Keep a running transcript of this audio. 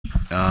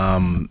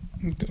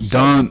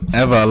Don't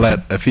ever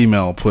let a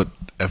female put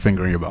a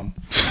finger in your bum.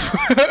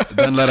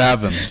 Don't let it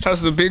happen.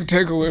 That's the big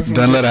takeaway from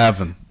Don't let it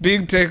happen.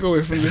 Big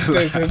takeaway from this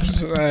day's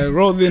episode. I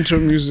roll the intro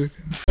music.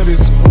 But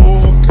it's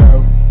all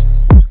go.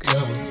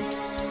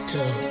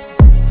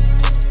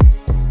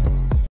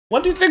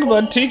 What do you think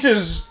about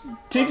teachers?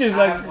 Teachers I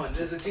like have one.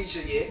 There's a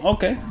teacher, yeah.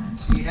 okay.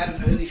 She had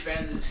an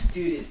OnlyFans with a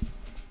student,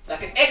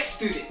 like an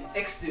ex-student.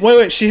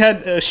 Wait. She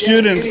had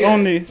students video.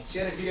 only. She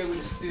had a video with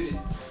a student.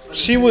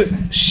 She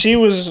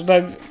was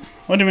like,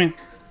 what do you mean?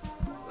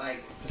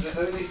 Like the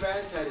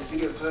OnlyFans had a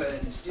video of her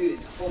and the student,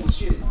 a former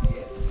student.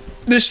 Yeah.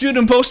 The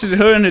student posted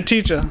her and the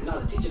teacher. No,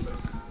 the teacher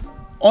posted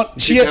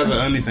it. She has an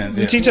OnlyFans.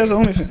 The teacher has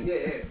an OnlyFans.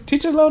 Yeah.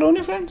 Teacher allowed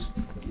OnlyFans?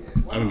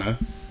 Yeah.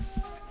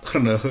 I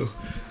don't know.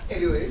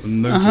 Anyways,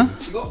 No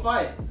clue. she got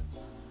fired.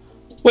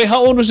 Wait,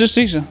 how old was this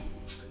teacher?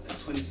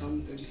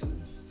 20-something,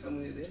 30-something,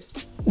 somewhere there.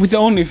 With the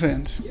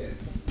OnlyFans. Yeah.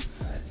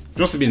 She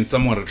must have been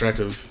somewhat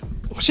attractive.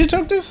 Was she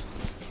attractive?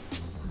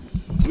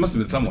 She must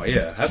have been somewhat,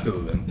 yeah. Has to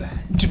have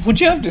been.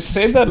 Would you have to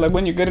say that, like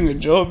when you're getting a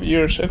job,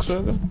 you're a sex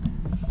worker?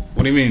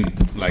 What do you mean?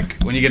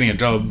 Like, when you're getting a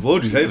job, what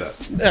would you say that?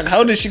 Like,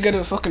 how did she get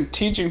a fucking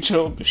teaching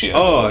job? If she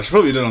Oh, she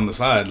probably did it on the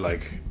side,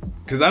 like...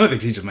 Because I don't think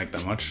teachers make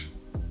that much.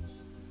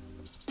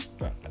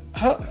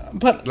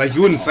 But Like,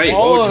 you wouldn't say it.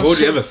 What would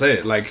you ever say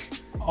it? Like,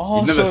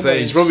 you'd never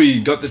say... She probably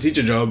got the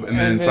teacher job and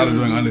then started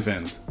doing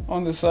OnlyFans.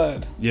 On the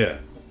side. Yeah.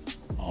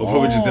 Or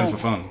probably just did it for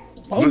fun.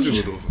 Most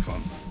people do it for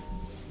fun.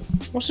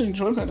 What's the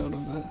enjoyment out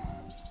of that?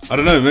 I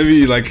don't know,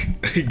 maybe like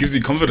it gives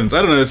you confidence.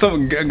 I don't know.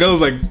 Some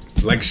girls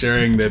like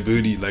sharing their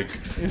booty, like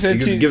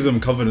it gives them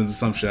confidence or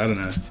some shit. I don't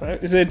know.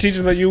 Right? Is there a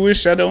teacher that you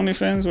wish had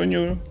OnlyFans when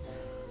you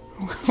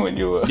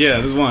were? Yeah,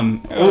 there's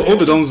one. All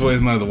the Doms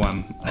boys know the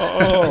one.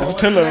 Oh,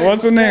 tell her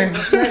what's her name?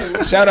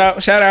 Shout out.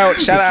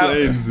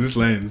 Miss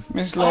Lanes.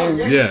 Miss Lane.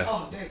 Yeah.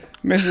 Oh, damn.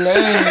 Miss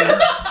Lane.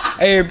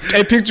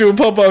 Hey, picture will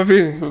pop up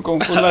here. We're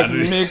gonna put like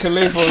Mia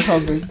Khalifa or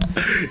something.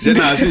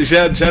 She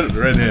had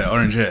red hair,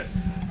 orange hair.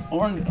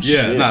 Orange.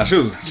 Yeah, shit. nah, she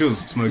was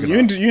smoking. You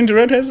into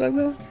redheads like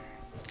that?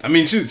 I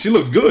mean, she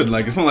looked good.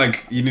 Like, it's not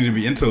like you need to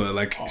be into her.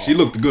 Like, she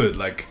looked good.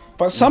 Like,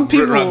 But some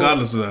people,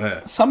 regardless of her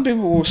hair. some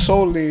people will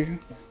solely,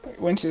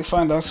 once they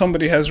find out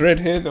somebody has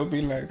red hair, they'll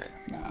be like,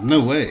 nah.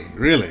 No way,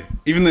 really.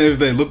 Even if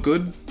they look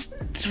good.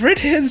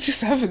 Redheads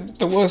just have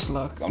the worst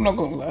luck. I'm not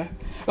gonna lie.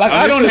 Like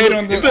I don't hate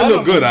on them. If they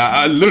look good,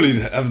 I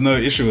literally have no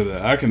issue with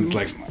it. I reckon it's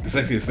like the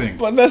sexiest thing.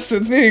 But that's the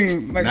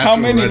thing. Like Natural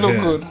how many red look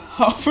hair. good?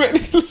 How many?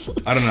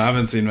 I don't know. I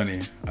haven't seen many.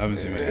 I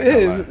can't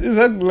lie. Is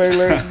that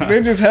like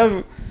they just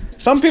have?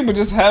 Some people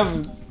just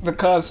have the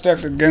cards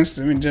stacked against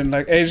them. In general,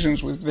 like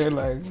Asians with their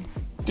like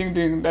ding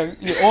ding. Like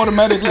you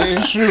automatically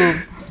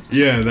assume.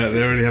 Yeah, that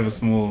they already have a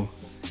small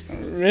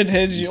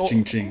Redheads, you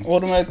ching ching.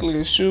 automatically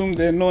assume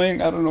they're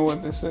annoying. I don't know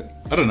what they say.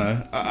 I don't know.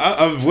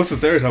 What's the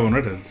stereotype on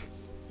redheads?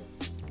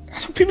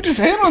 People just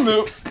hate on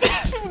them.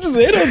 People just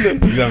hate on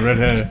them. You have red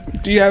hair.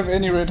 Do you have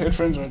any redhead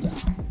friends right now?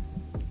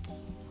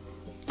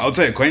 I would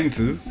say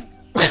acquaintances.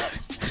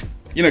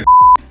 You know.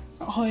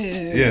 Oh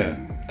yeah.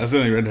 Yeah, that's the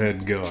only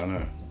redhead girl I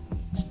know.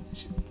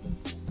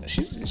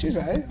 She's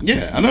alright.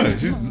 Yeah, I know.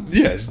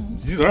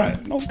 She's alright.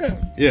 Okay.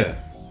 Yeah.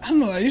 I don't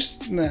know.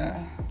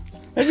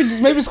 Maybe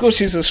it's because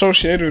she's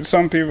associated with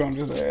some people. I'm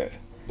just like,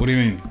 What do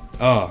you mean?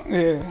 Oh,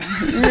 yeah.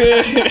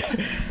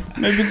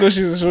 Maybe because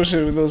she's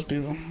associated with those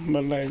people.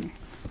 But like,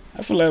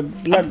 I feel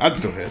like black. I'd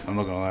still hit. I'm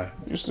not gonna lie.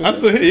 You still I'd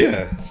still hit.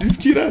 Yeah, she's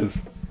cute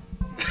as.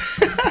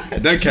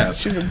 Don't cap.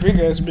 She's a big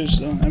ass bitch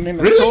though. I mean,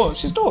 like, Really? tall.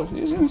 She's tall.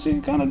 Isn't she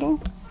kind of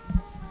tall?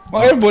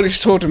 Well, everybody's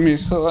tall to me,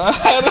 so I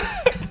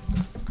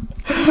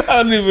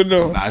don't even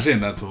know. Nah, she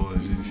ain't that tall.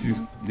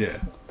 She's yeah.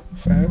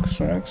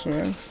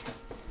 Facts.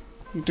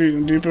 Do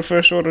you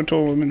prefer short or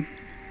tall women?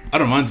 I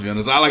don't mind, to be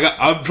honest.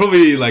 I'd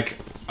probably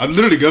I'd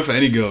literally go for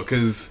any girl,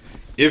 because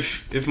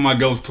if my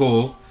girl's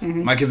tall,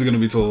 my kids are gonna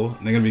be tall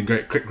and they're gonna be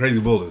great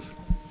crazy ballers.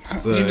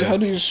 So How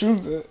do you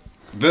assume that?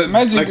 the-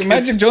 Magic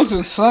it's-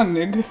 Johnson's son,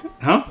 nigga.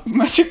 Huh?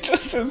 Magic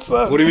Johnson's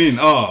son. What do you mean?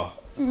 Oh,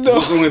 No.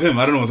 what's wrong with him?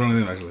 I don't know what's wrong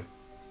with him actually.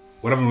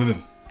 What happened with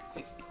him?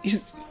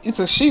 It's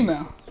a she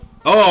now.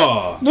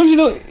 Oh. Don't you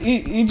know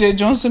EJ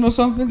Johnson or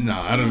something? No,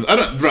 I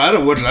don't, bro. I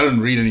don't watch it. I don't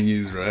read any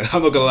news, bro.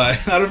 I'm not gonna lie.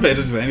 I don't pay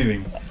attention to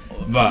anything.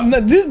 But No,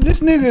 this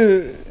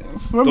nigga.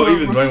 or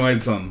even Dwayne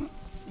Wade's son,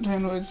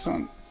 Dwayne Wade's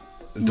son.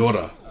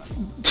 daughter.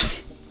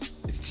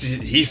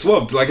 He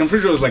swapped. Like, I'm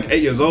pretty sure it was like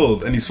 8 years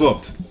old, and he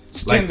swapped.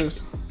 Like,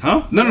 Genders.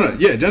 huh? No.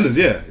 Yeah, genders.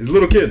 Yeah, he's a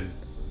little kid.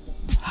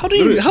 How do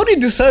you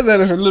decide that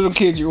as a little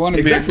kid you want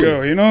to Exactly. be a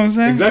girl? You know what I'm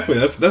saying? Exactly.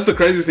 That's the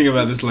craziest thing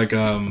about this, like,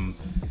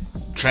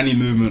 tranny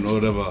movement or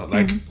whatever.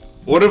 Like,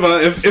 whatever.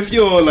 If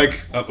you're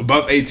like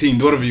above 18,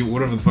 do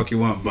whatever the fuck you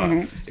want. But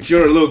if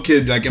you're a little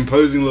kid, like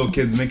imposing little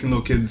kids, making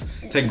little kids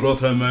take growth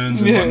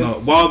hormones and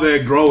whatnot while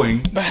they're growing,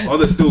 while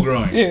they're still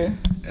growing. Yeah.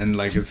 And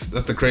like that's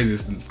the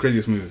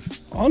craziest move.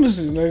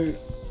 Honestly, like,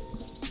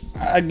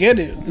 I get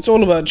it. It's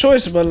all about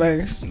choice, but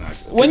like, Nah,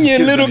 when you're a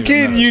kids little don't even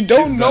kid, know. you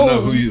don't Kids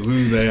know.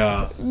 who they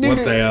are, what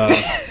they are.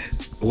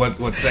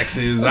 what sex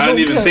is. I don't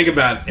even think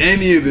about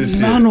any of this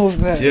shit. None of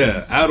that.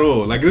 Yeah, at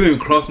all. Like, it didn't even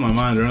cross my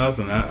mind or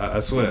nothing. I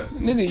swear.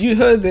 Nigga, you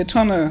heard they're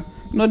trying to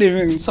not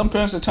even. Some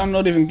parents are trying to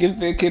not even give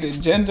their kid a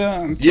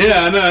gender.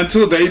 Yeah, I know.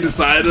 Until they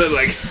decided,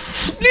 like,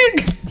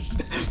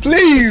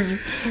 please,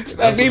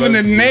 like the even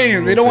a most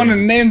name. They don't want to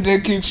thing. name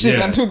their kid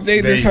shit until they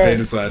decide. They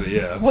decided.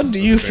 Yeah. What do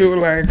you feel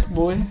like,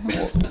 boy?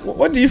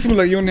 What do you feel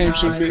like your name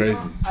should be? Crazy.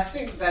 I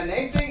think that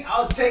name thing,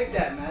 I'll take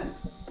that, man.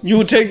 You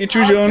would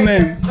choose your own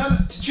name. No,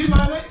 to choose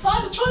my name? If I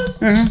had a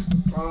choice?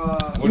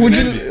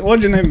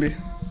 What'd your name be?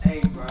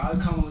 Hey, bro,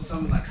 I'd come up with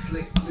something like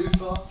Slick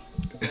Luther.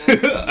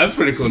 That's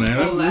pretty cool name.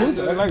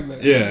 Orlando. I like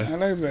that. Yeah. I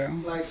like that.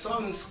 Like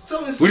something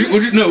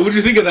Would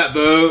you think of that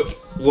though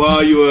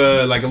while you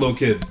were like a little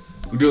kid?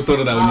 Would you have thought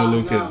of that when you were a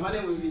little kid? My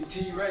name would be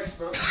T-Rex,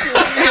 bro.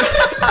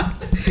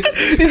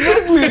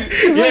 Exactly.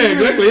 Yeah,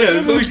 exactly. Yeah,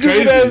 it's something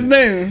Stupid ass crazy.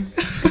 name.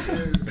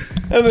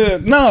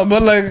 No,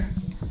 but like,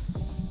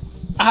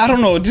 I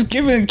don't know. Just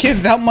giving a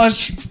kid that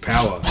much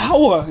Power.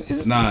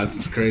 Nah,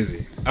 it's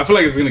crazy. I feel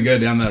like it's gonna go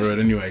down that road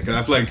anyway. Cause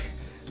I feel like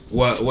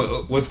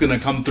what's gonna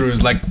come through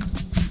is like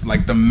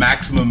the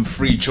maximum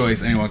free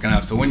choice anyone can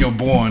have. So when you're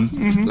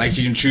born, like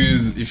you can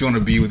choose if you want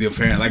to be with your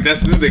parents. Like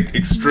this is the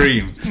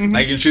extreme.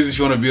 Like you can choose if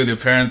you want to be with your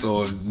parents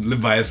or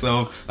live by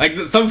yourself. Like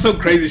some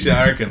crazy shit,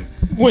 I reckon.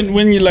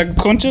 When you're like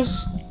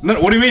conscious. No,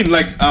 what do you mean?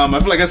 Like I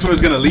feel like that's what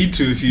it's gonna lead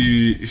to if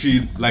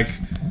you like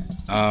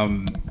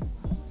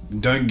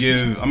don't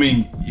give. I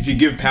mean, if you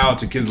give power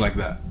to kids like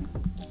that.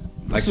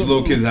 Like so,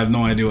 little kids have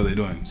no idea what they're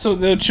doing. So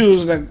they'll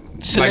choose no,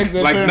 that's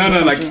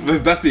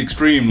the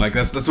extreme. Like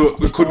that's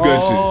what it could go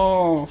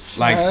to.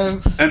 Like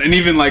and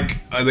even like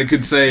they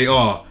could say,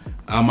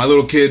 my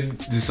little kid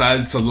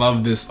decides to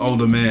love this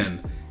older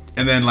man,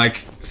 and then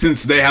like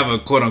since they have a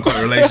quote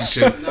unquote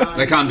relationship,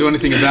 they can't do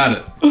anything about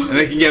it, and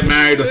they can get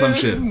married or some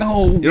shit.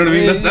 No, you know what I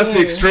mean? That's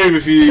the extreme.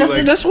 If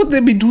you that's what they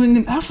be doing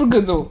in Africa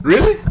though.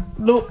 Really?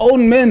 The old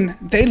men,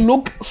 they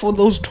look for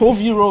those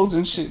 12-year-olds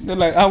and shit. They're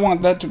like, I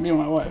want that to be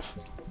my wife.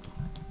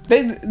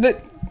 They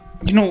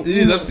you know.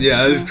 Yeah,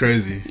 that is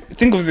crazy.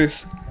 Think of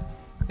this.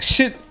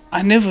 Shit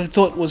I never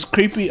thought was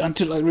creepy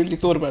until I really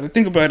thought about it.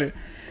 Think about it.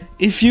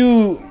 If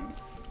you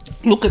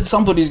look at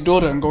somebody's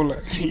daughter and go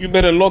like, you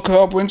better lock her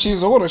up when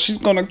she's older. She's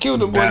gonna kill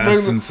the boy.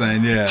 That's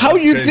insane, yeah. How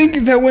you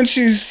thinking that when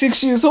she's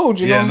 6 years old?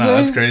 You know what I'm saying?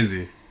 That's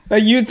crazy.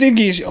 Like you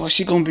thinking,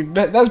 she's gonna be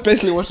bad. That's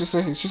basically what you're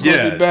saying. She's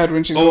gonna be bad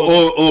when she's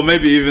older. Or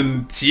maybe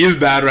even she is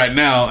bad right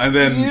now, and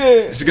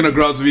then she's gonna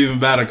grow up to be even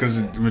badder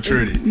because of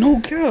maturity. No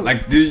girl.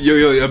 Like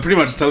you're pretty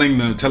much telling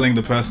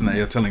the person that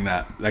you're telling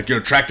that. Like you're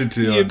attracted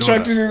to your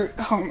daughter.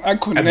 I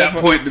could at never.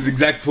 That point, the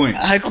exact point.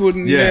 I could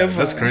never.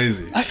 That's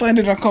crazy. I find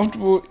it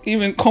uncomfortable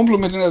even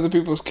complimenting other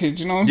people's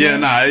kids. You know? What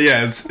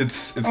I'm saying?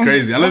 It's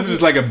crazy. Unless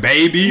it's like a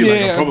baby,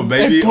 like a proper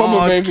baby.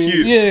 It's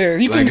cute. Yeah,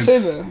 you can say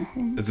that.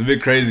 It's a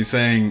bit crazy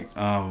saying.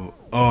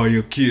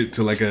 You're cute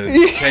to like a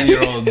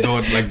 10-year-old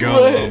daughter, like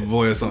girl or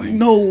boy or something.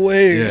 No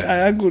way.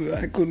 Yeah. I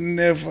could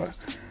never.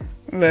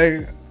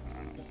 Like,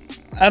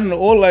 I don't know.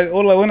 All I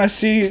when I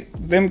see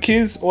them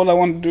kids, all I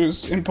want to do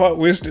is impart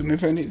wisdom,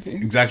 if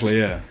anything. Exactly.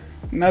 Yeah.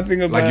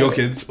 Nothing about like your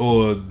kids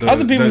or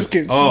other people's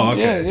kids. Oh,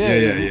 okay.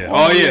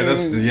 Yeah.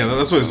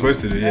 That's what you're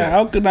supposed to do. Yeah.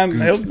 How could I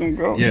help them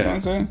grow? Yeah. You know what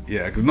I'm saying?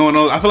 Yeah, because no one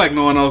else. I feel like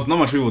not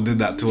much people did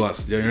that to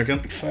us. You reckon?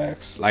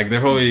 Facts. Like they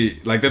probably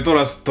they thought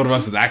of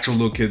us as actual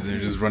little kids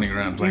and just running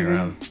around playing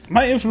around.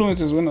 My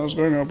influences when I was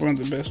growing up weren't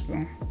the best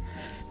though.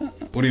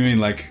 What do you mean,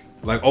 like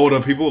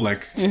older people,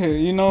 like? Yeah,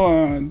 you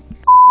know,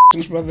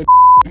 brother.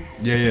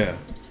 Yeah.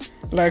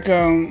 Like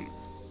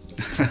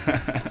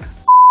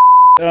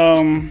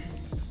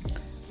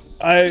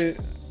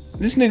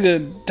this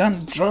nigga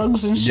done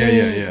drugs and shit.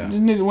 Yeah.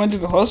 This nigga went to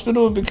the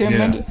hospital, became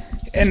mental,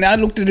 and I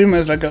looked at him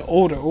as like an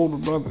older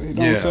brother. You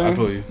know what I'm saying? I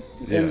feel you.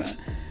 Yeah.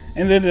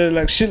 And then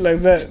like shit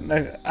like that.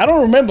 Like I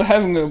don't remember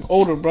having an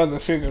older brother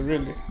figure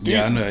really.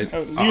 I know. I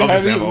obviously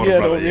have an older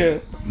brother. Yeah.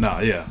 No,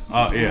 yeah.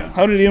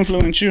 How did he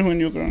influence you when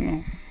you were growing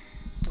up?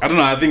 I don't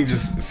know. I think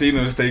just seeing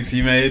the mistakes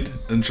he made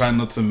and trying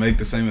not to make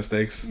the same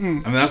mistakes. I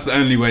mean, that's the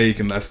only way you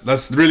can.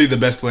 That's really the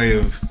best way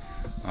of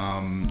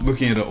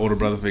looking at an older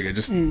brother figure.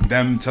 Just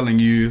them telling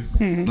you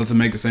not to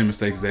make the same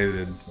mistakes they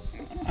did.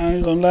 I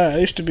ain't gonna lie. I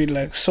used to be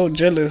like so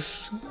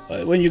jealous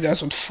when you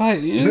guys would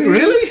fight.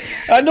 Really?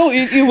 I know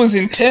it was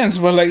intense,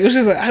 but like it was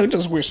just like I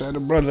just wish I had a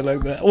brother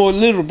like that or a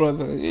little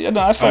brother. You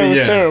know, I fight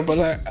with Sarah, but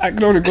I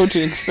could only go to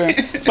an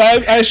extent.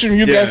 But I assume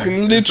you guys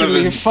can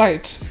literally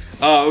fight.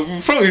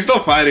 Probably still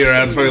fighting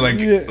around,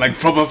 probably like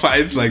proper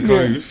fights, like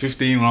probably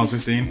 15 when I was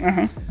 15.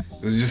 It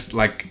was just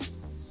like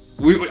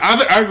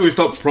I we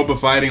stopped proper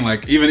fighting,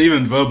 like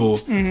even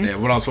verbal. Yeah,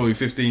 when I was probably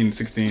 15,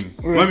 16,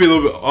 maybe a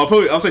little bit.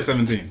 I'll say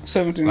 17.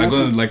 17. Like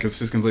when like it's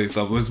just completely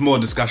stopped. It was more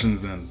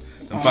discussions than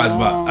fights,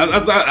 but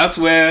that's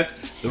where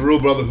the real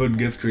brotherhood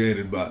gets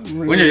created. But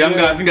when you're younger,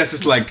 I think that's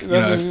just like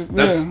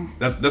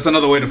that's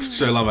another way to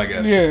show love, I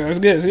guess. Yeah, I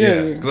guess.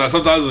 Yeah. Because like,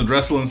 sometimes with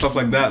wrestling and stuff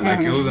like that, like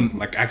it wasn't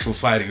like actual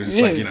fighting. It was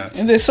just like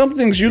And there's some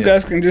things you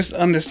guys can just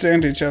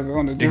understand each other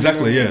on a different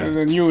level.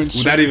 Yeah. And you and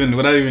without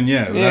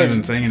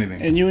even saying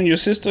anything. And you and your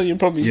sister, you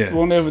probably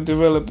won't ever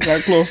develop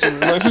that close of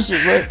a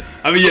relationship, right?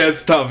 I mean, yeah,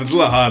 it's tough. It's a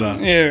lot harder.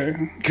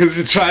 Yeah. Because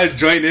you try to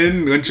join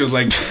in when she was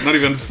like not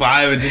even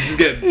 5 and you just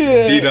get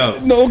beat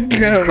up. No You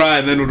God. cry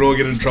and then we'd all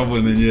get in trouble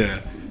and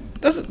then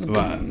That's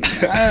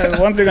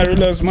one thing I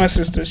realized. My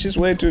sister, she's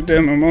way too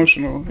damn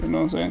emotional. You know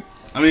what I'm saying?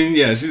 I mean,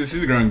 yeah,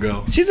 she's a grown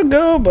girl. She's a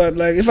girl, but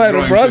like if I had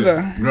a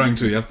brother, growing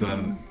too, you have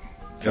to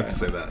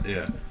say that,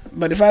 yeah.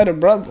 But if I had a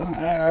brother,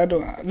 I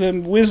don't.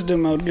 Then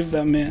wisdom I would give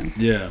that man.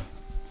 Yeah,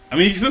 I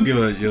mean, you can still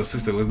give your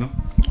sister wisdom.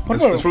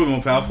 It's probably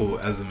more powerful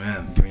as a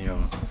man giving your.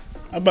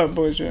 About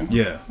boys, yeah.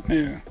 Yeah.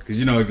 Yeah. Because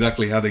you know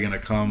exactly how they're gonna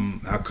come.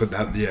 How could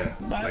that? Yeah.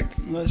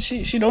 But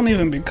she don't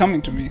even be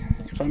coming to me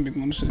if I'm being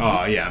honest.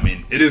 Oh yeah, I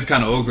mean, it is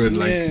kind of awkward,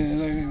 like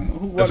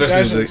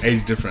especially with the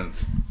age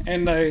difference.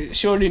 And like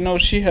she already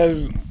knows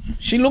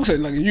she looks at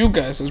like you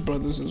guys as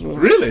brothers as well.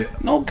 Really?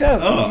 No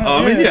cap.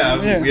 I mean,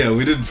 yeah,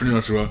 we did pretty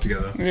much grow up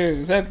together. Yeah,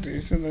 exactly.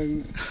 So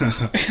like,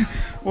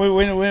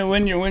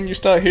 when you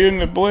start hearing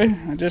the boy,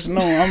 I just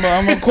know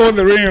I'm gonna call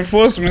the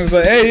reinforcements.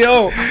 Like, hey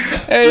yo,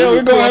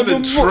 we're gonna have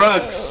the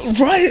trucks,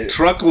 right?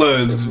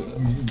 Truckloads,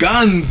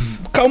 guns.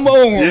 Come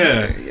on,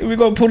 yeah. We're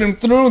gonna put him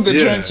through the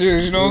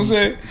trenches. You know what I'm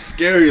saying?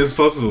 Scary as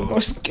possible. Or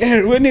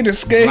scared. We need to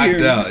scare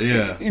Blacked him out,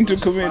 yeah. into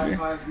commitment.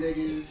 5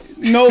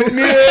 niggas. No,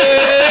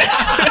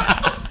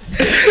 yeah.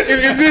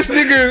 if this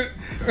nigga,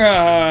 come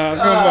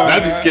on,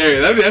 that'd be scary.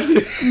 That'd be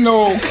actually.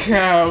 No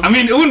cap. I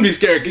mean, it wouldn't be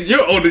scary because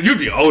you're older. You'd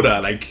be older.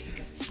 Like,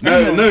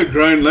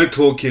 no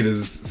tall kid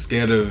is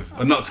scared of,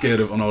 or not scared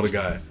of an older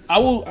guy. I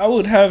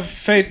would have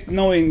faith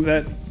knowing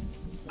that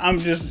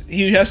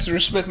he has to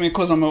respect me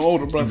because I'm an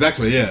older brother.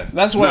 Exactly, yeah.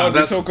 That's why I'd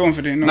be so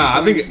confident.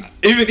 I think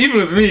even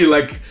with me,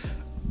 like,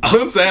 I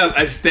would say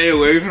I stay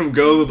away from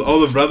girls with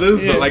older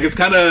brothers, but like it's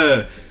kind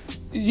of.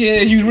 Yeah,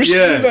 you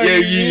respect.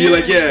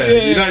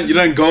 You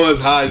don't go as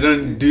hard. You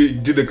don't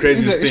do the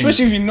craziest things.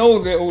 Especially if you know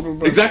they're older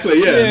brothers. Exactly,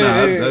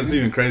 yeah. That's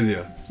even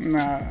crazier.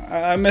 Nah,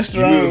 I messed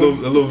you around.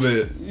 Move a little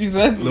bit.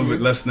 Exactly. A little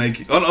bit less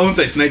snaky. I wouldn't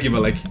say snaky,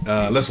 but like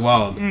less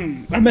wild.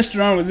 I messed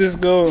around with this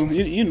girl.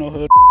 You know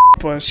her,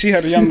 but she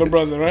had a younger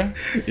brother, right?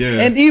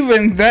 Yeah. And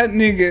even that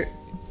nigga,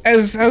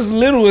 as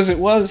little as it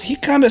was, he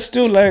kind of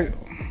still like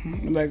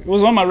it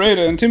was on my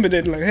radar,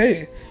 intimidated. Like,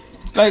 hey.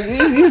 Like,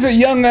 he's a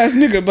young ass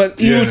nigga, but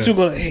he would still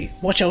go like, hey,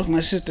 watch out with my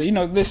sister. You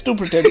know, they're still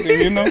protective,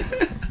 you know?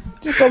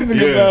 Just something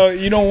about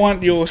you don't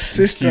want your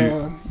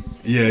sister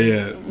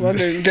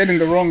getting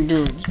the wrong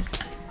dude.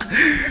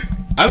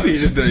 I think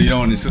you don't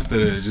want your sister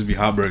to just be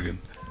heartbroken.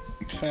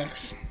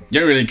 Facts. You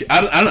don't really.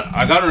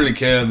 I don't really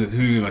care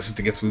who my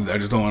sister gets with. I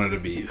just don't want her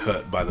to be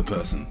hurt by the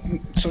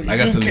person. So like,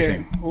 you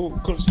care?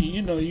 Because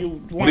you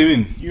want. What do you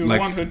mean? You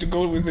want her to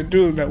go with a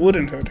dude that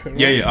wouldn't hurt her. Right?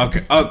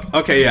 Yeah.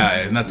 Okay.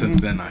 Yeah. In that sense,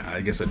 then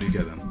I guess I do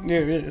care then. Yeah.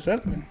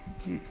 Exactly.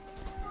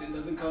 Then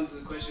doesn't come to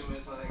the question where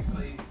it's like,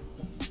 hey,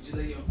 would you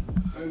let your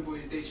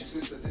homeboy date your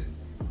sister then?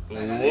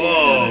 Like,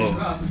 whoa.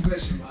 I ask this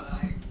question, but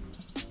like,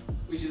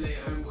 would you let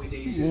your homeboy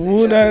date your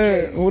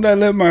sister? Would I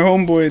let my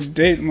homeboy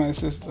date my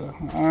sister?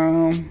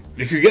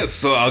 It could get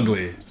so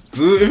ugly.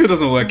 If it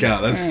doesn't work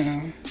out, that's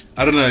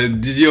I don't know.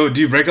 Do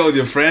you break up with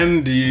your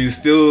friend? Do you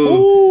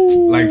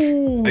still are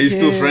you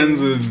still friends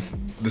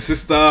with the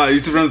sister? Are you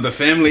still friends with the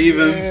family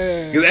even?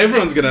 Because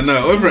everyone's gonna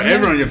know.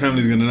 Everyone in your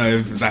family's gonna know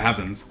if that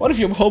happens. What if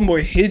your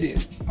homeboy hid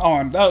it?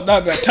 Oh,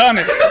 that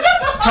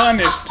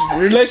tarnished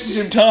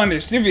relationship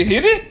tarnished. If he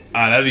hid it,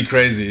 that'd be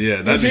crazy.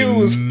 Yeah, that'd be mad. If he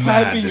was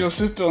piping your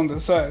sister on the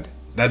side,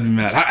 that'd be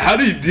mad. How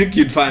do you think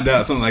you'd find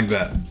out something like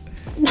that?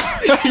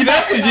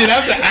 you'd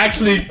have to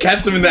actually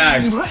catch them in the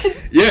act. Right?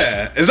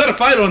 Yeah. Is that a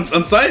fight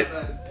on site?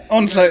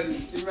 On site.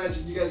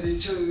 Imagine you guys are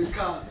chilling in the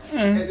car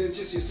and it's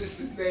just your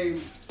sister's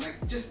name, like,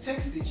 just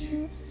texted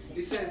you.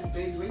 It says,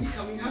 baby, when you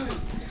coming home?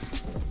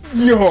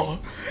 Yo.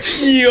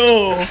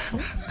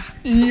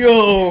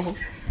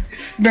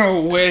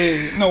 No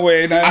way.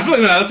 Nah. I feel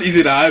like that's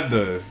easy to hide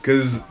though,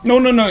 cause no.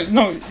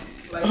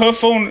 Like, her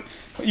phone.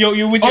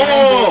 You're with your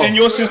homeboy and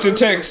your sister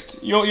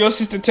text. Your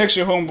sister texts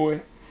your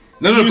homeboy.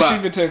 You see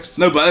the text.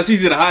 No, but that's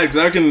easy to hide because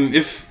I reckon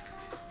if,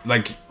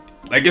 like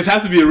it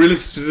has to be a really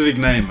specific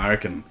name. I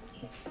reckon.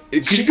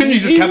 Couldn't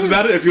you just cap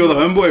about it if you're the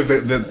homeboy, if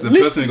the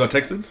person who got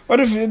texted? What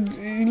if he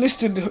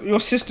listed your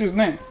sister's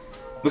name?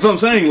 That's what I'm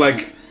saying.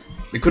 Like,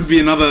 it could be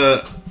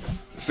another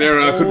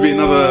Sarah, could be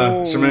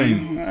another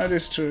Shemaine. That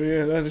is true.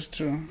 Yeah, that is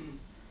true.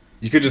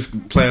 You could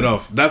just play it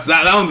off. That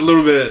one's a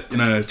little bit,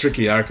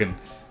 tricky. I reckon.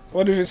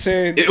 What if it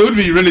said? It would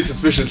be really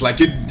suspicious. Like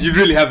you'd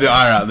really have your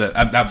eye out there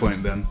at that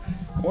point. Then.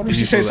 What if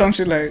she say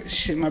something like,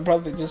 "Shit, my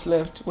brother just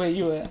left. Where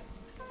you at?"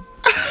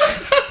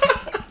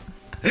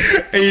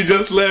 And you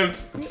just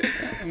left.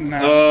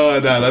 Nah.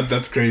 Oh no,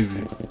 that's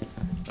crazy.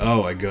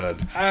 Oh my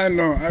god. I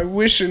know. I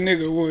wish a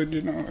nigga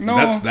would.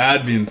 No.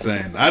 That'd be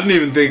insane. I didn't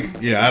even think.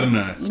 Yeah, I don't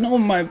know.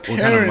 My parents. What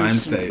kind of mind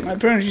state? My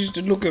parents used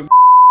to look at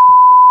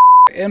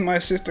and my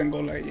sister and go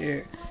like,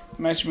 yeah,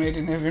 match made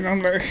in heaven.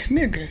 I'm like,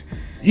 nigga,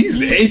 He's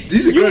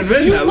a grown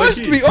man you now. must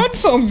look-key. be on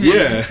something.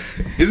 Yeah.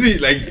 Is he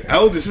like,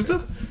 how old is your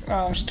sister?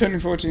 She's turning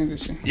 14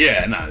 this year.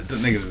 Yeah, nah, that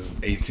nigga is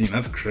 18.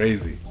 That's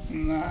crazy.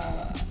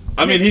 Nah,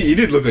 I mean, he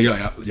did look a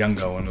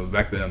younger when it was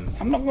back then.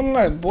 I'm not gonna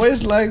lie.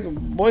 Boys like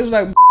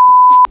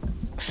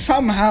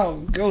somehow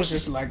girls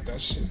just like that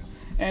shit.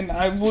 And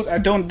I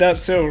don't doubt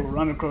Sarah will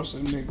run across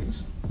them niggas.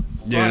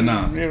 Yeah,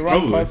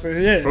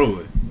 Probably. Yeah.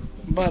 Probably.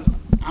 But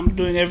I'm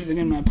doing everything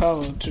in my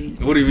power to.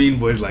 What do you mean,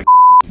 boys like?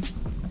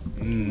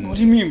 What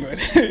do you mean by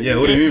that? Yeah,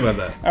 what do you mean by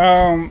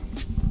that?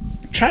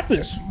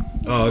 Trappers.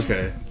 Oh,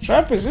 okay.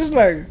 Trappers, it's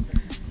like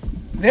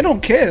they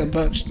don't care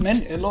about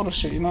a lot of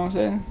shit. You know what I'm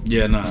saying?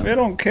 Yeah, nah. They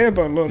don't care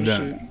about a lot of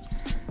shit,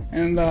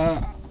 and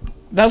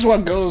that's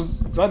what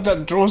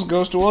that draws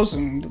girls towards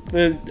them.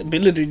 The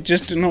ability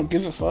just to not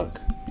give a fuck.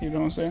 You know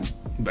what I'm saying?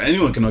 But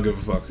anyone cannot give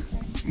a fuck.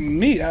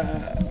 Me.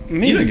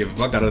 You don't give a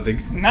fuck, I don't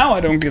think. Now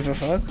I don't give a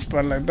fuck,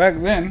 but like back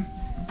then.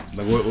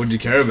 Like, what do you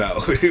care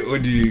about?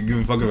 What do you give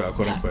a fuck about,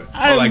 quote unquote?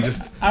 I Or like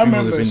just I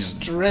people's remember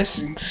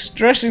opinions?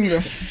 stressing the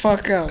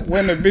fuck out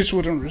when a bitch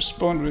wouldn't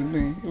respond with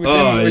me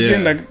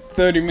within like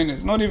 30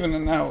 minutes, not even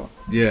an hour.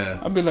 Yeah.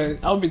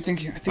 I'll be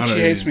thinking, I think she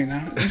hates me now.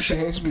 I think she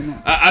hates me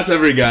now. That's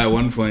every guy at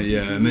one point,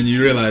 yeah. And then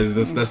you realize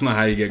that's not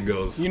how you get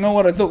girls. You know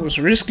what I thought was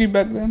risky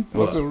back then?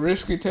 What? Was a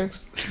risky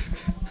text.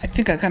 I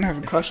think I kind of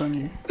have a crush on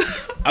you.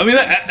 I mean,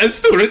 it's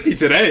still risky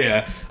today,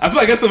 yeah. I feel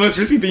like that's the most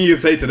risky thing you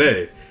can say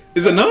today.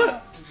 Is it not?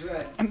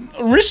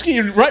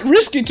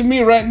 Risky to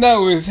me right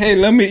now is, hey,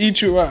 let me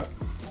eat you out.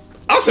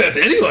 I'll say it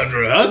to anyone,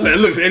 bro. I'll say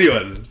it to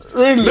anyone.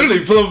 Really?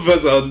 Literally, pull up a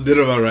person on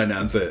dinner about right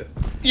now and say it.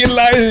 You're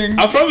lying.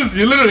 I promise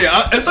you, literally,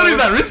 it's not even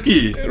that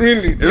risky.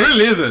 Really? It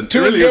really isn't. To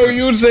it really a girl, isn't.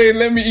 you would say,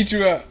 let me eat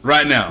you out.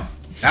 Right now.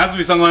 It has to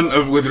be someone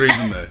with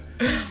reason there.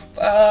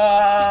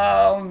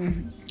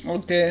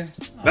 Okay.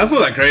 That's not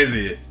that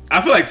crazy.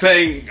 I feel like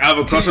saying I have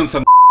a crush on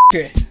some.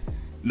 Okay.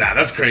 Nah,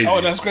 that's crazy.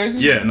 Oh, that's crazy?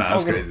 Yeah, nah,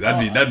 that's Okay. crazy.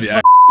 That'd be.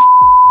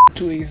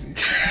 Too easy.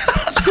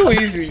 Too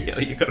easy. Yo,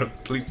 you gotta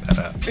bleep that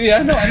out. Yeah,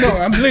 I know.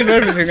 I'm bleeping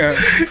everything out.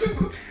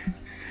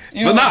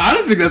 But nah, I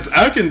don't think that's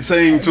arrogant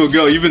saying to a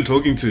girl you've been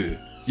talking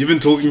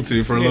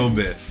to for a little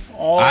bit.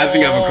 Oh. I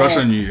think I have a crush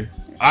on you.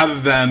 Other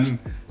than,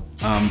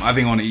 I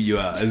think I want to eat you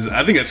out.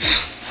 I think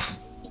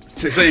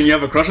saying you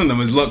have a crush on them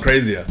is a lot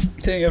crazier.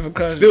 Saying you have a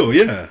crush. Still,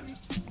 yeah.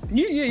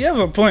 You have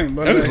a point,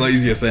 but I think it's a lot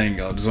easier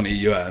saying I just want to eat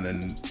you out, and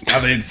then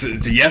either it's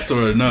a yes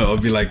or a no, or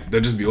be like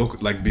they'll just be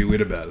awkward, like be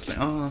weird about it. It's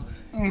like,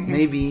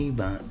 maybe,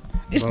 but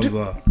it's blah,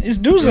 blah. it's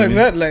dudes like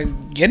that, like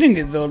getting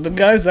it though. The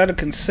guys that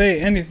can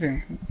say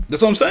anything.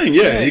 That's what I'm saying.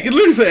 Yeah, you can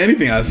literally say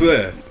anything. I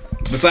swear.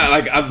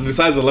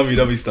 Besides the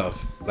lovey-dovey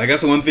stuff, like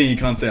that's the one thing you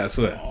can't say. I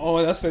swear.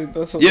 Oh, that's Yeah,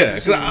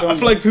 because I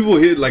feel like people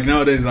here like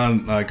nowadays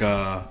aren't like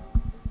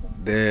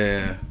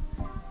they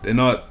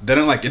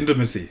don't like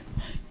intimacy.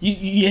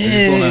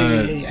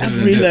 Yeah,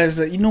 I've realized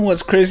that. You know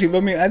what's crazy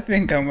about me? I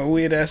think I'm a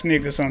weird ass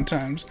nigga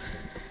sometimes.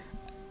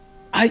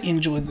 I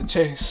enjoy the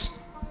chase,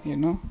 you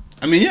know.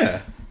 I mean,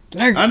 yeah,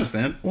 Like I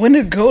understand. when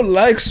a girl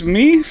likes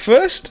me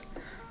first,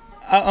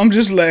 I'm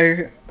just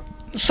like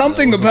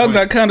something what's the about point?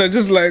 that kind of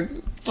just like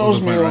throws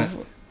the me point, off.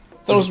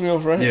 Throws me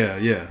off, right?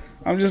 Yeah.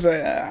 I'm just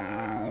like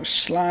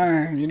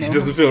slime, you know. It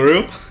doesn't feel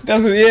real.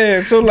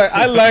 Yeah. So like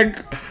I like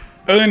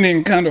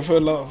earning kind of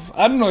her love.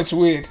 I don't know. It's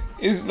weird.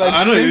 It's like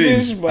I know what you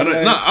simpish, mean. but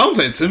like, No, I don't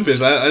say it's simpish.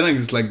 I think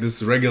it's like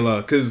this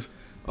regular because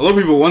a lot of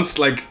people once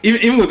like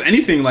even with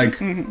anything like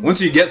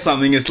once you get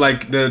something, it's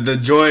like the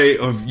joy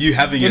of you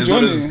having it is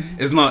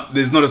not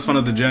as fun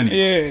as the journey.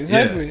 Yeah,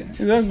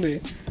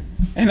 exactly.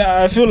 And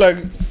I feel like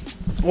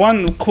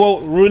one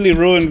quote really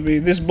ruined me.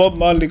 This Bob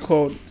Marley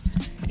quote: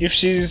 "If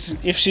she's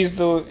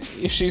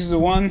the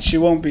one, she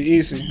won't be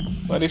easy.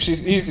 But if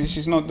she's easy,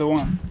 she's not the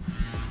one."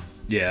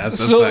 Yeah,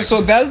 that's that's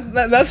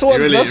what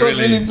really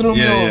threw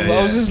me off. Yeah.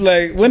 I was just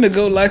like, when a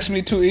girl likes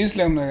me too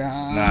easily, I'm like,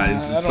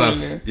 it's I don't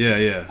sus.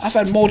 really. Yeah. I've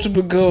had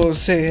multiple girls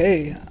say,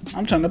 "Hey,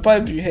 I'm trying to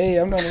pipe you. Hey,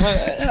 I'm trying to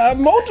pipe,"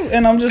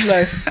 and I'm just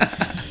like,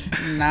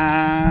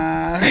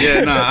 nah.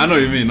 Yeah, nah. I know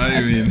what you mean.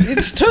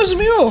 It turns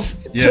me off.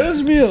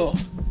 Turns me off,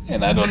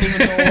 and I don't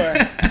even know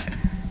why.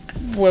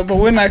 Well, but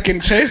when I can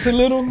chase a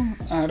little,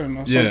 I don't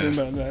know, something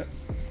about that.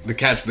 The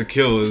catch, the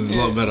kill is a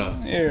lot better.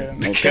 Yeah,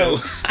 The kill.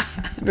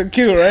 The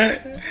kill, right?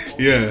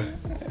 Yeah.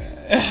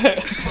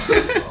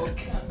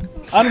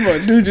 I don't know.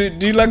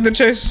 Do you like the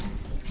chase?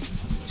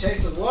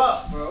 Chase of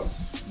what, bro?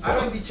 I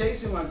don't be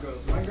chasing my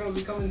girls. My girls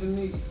be coming to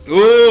me.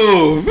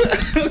 Ooh.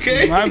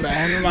 Okay. My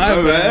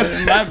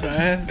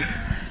bad.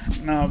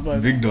 No,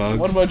 but Big dog.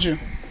 What about you?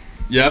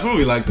 Yeah, I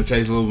probably like the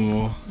chase a little bit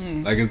more.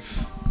 Like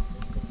it's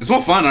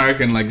more fun, I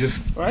reckon. Like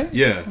just Right?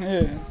 Yeah.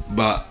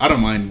 But I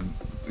don't mind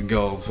the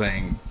girl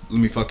saying, "Let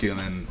me fuck you," and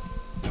then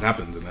it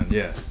happens, and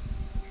then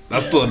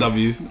that's still a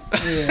W.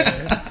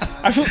 Yeah.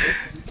 I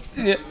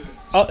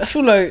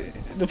feel like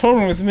the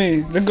problem with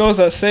me, the girls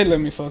that say "let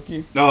me fuck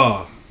you,"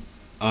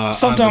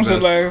 sometimes they're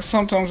like,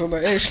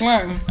 "Hey,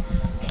 slime."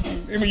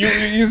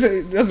 You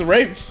say that's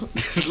rape.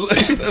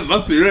 It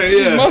must be right,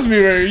 yeah. It must be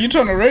rape. You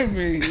trying to rape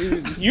me?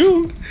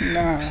 You?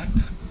 Nah.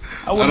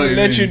 I wouldn't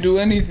let you do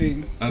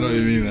anything. I know what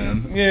you mean,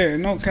 man. Yeah,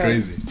 no It's cap.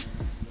 crazy.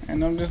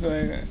 And I'm just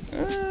like,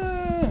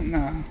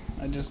 nah.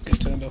 I just get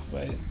turned off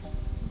by it.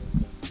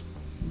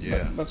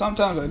 Yeah. But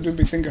sometimes I do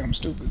be thinking I'm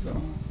stupid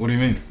though. What do you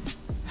mean?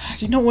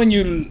 You know when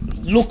you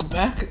looking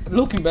back is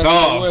the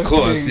Oh, of worst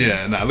course, thing.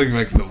 yeah. Nah, looking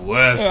back's the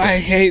worst. I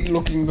hate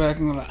looking back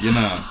and like, You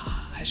know.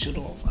 I should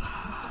have.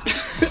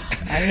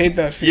 I hate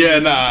that feeling. Yeah,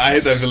 nah, I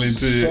hate that feeling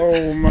too.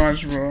 So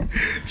much, bro.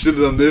 Should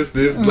have done this.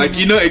 Like,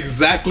 you know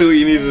exactly what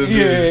you needed to do.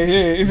 Yeah,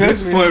 exactly.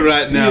 This point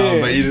right now,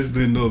 Yeah. but you just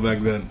didn't know it back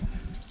then.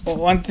 But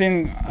one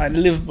thing I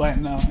live by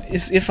now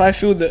is if I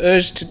feel the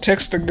urge to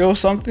text a girl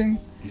something,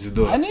 You just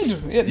do it. I need to.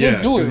 Yeah, Yeah,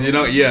 just do it. because you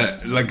know,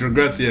 like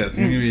regrets. Yeah, it's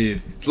gonna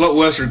be. It's a lot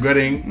worse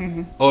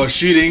regretting or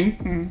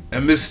shooting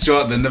a missed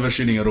shot than never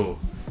shooting at all.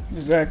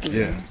 Exactly.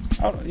 Yeah.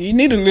 You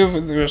need to live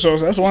with the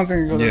results. That's one thing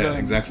you gotta Yeah, do.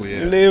 exactly.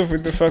 Yeah, Live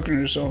with the fucking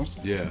results.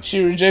 yeah, She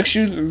rejects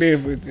you,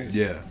 live with it.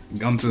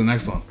 yeah. On to the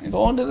next one. And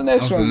go on to the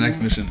next On to one. the next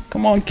man. mission.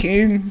 Come on,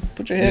 King.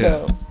 Put your head Yeah.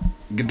 out.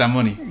 Get that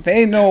money. There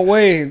ain't no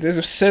way. There's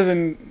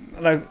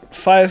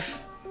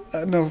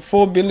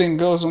 4 billion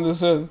girls on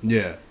this earth,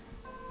 Yeah,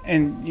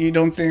 and you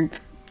don't think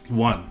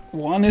one.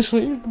 one is for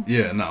you?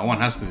 Yeah, no, one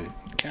has to be.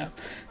 Cap.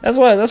 That's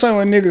why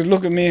when niggas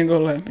look at me and go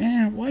like,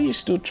 man, why you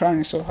still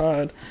trying so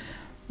hard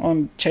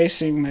on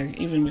chasing, like,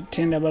 even with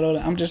Tinder, but all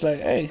that? I'm just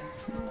like, hey,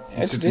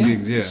 it's Shits and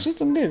gigs, yeah.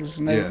 Shits and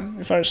gigs. Like, Yeah.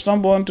 if I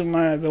stumble onto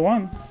the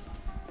one,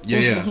 Yeah,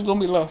 who's gonna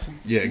be laughing?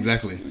 yeah,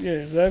 exactly. Yeah,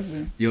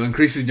 exactly. You're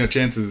increasing your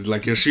chances.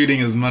 Like you're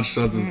shooting as much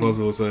shots as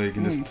possible, so you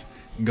can just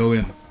go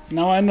in.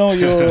 Now I know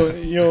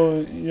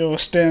your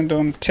stand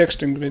on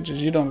texting bitches.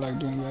 You don't like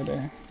doing that,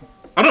 eh?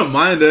 I don't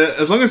mind it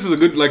as long as it's a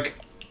good like.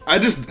 I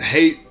just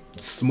hate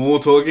small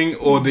talking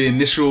or the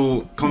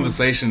initial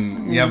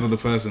conversation you have with the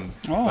person.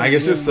 Oh, Like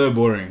it's just yeah. so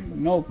boring.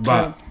 No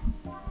But cap.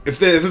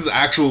 if it's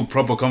actual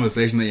proper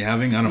conversation that you're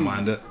having, I don't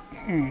mind it.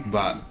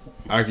 But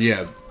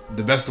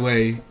the best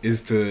way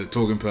is to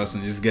talk in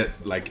person. Just get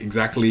like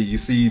exactly you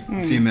see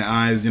in their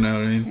eyes. You know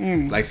what I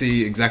mean? Like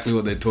see exactly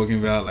what they're talking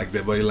about, like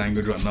their body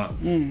language, whatnot.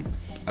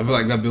 I feel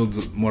like that builds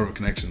more of a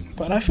connection.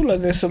 But I feel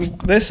like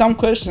there's some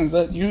questions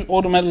that you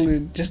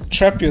automatically just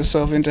trap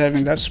yourself into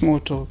having that small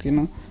talk. You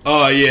know?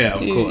 Oh yeah,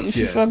 of course, If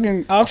you yeah.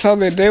 fucking ask how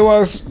their day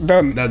was,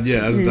 done.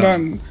 That's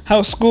done.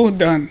 How school,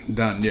 done.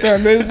 Done, yeah.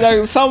 Done. There's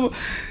like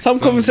some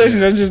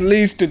conversations that just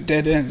leads to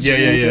dead ends. Yeah,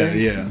 you know yeah, what I'm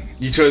yeah, saying?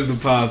 yeah. You chose the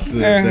path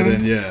that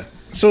end, yeah.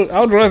 So I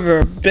would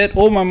rather bet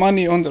all my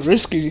money on the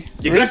risky.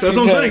 Exactly, that's what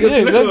I'm saying. That's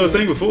exactly what I was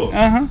saying before.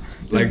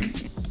 Like,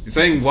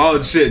 saying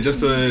wild shit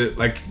just to,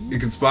 like, it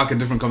could spark a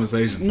different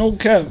conversation. No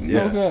cap.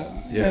 Yeah. No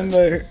cap. Yeah. And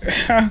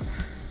like,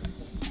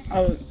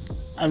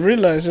 I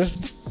realized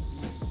just,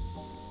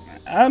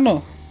 I don't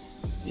know,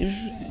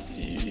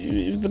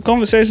 if the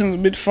conversation is a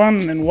bit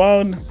fun and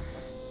wild,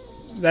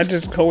 that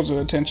just holds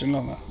your attention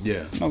longer.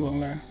 Yeah. Not gonna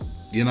lie.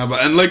 You know,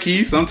 but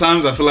unlucky,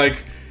 sometimes I feel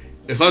like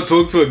if I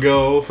talk to a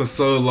girl for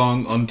so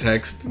long on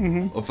text,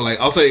 or for like,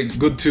 I'll say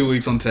good 2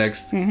 weeks on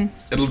text,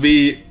 it'll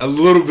be a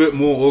little bit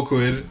more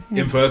awkward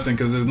in person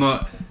because there's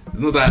not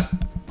that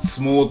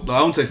small,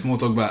 I won't say small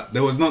talk, but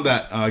there was not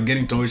that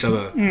getting to know each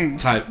other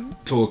type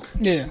talk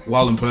Yeah.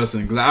 while in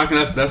person. Because I reckon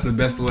that's the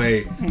best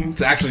way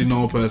to actually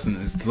know a person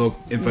is to talk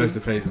in face to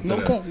face instead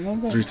No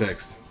cap. through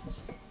text.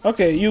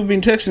 Okay, you've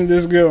been texting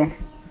this girl,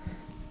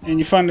 and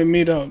you finally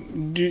meet up.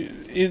 Do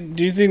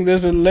you think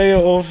there's a layer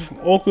of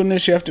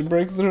awkwardness you have to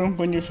break through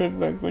when you feel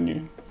like when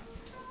you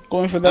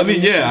going for that? I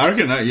mean, yeah, I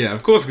reckon, yeah,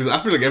 of course, because I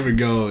feel like every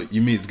girl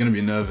you meet is gonna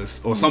be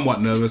nervous or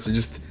somewhat nervous or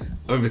just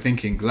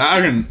overthinking. Because I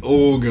reckon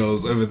all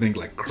girls overthink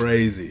like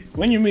crazy.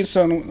 When you're meeting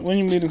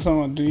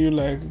someone, do you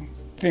like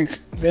think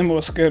they're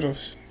more scared of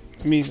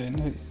me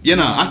than? Yeah,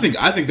 no, I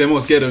think they're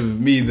more scared of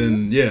me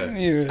than Yeah.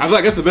 I feel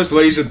like that's the best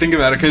way you should think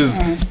about it. Because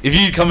if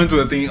you come into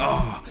it thinking,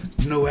 oh,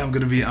 no way, I'm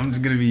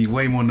just gonna be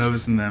way more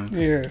nervous than them.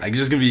 Yeah. Like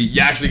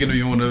you're actually gonna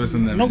be more nervous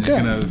than them. No You're just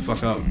cap. gonna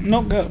fuck up.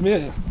 No god,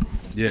 yeah.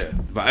 Yeah,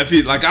 but I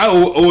feel like I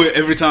always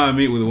every time I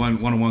meet with a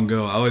one-on-one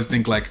girl, I always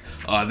think like,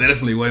 oh, they're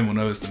definitely way more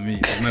nervous than me.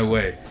 There's no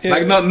way. Yeah.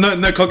 Like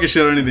no cocky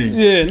shit or anything.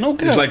 Yeah, no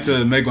cap. Just like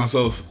to make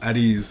myself at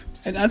ease.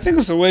 And I think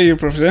it's the way you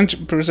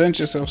present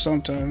yourself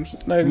sometimes.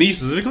 Like Me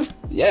specifically?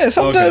 yeah,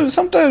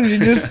 sometimes you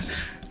just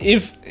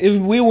if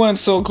we weren't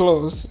so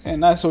close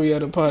and I saw you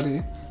at a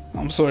party,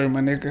 I'm sorry,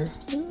 my nigga.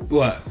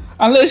 What?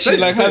 Unless Say you're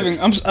it, like say having,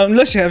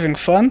 unless you're having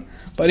fun.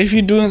 But if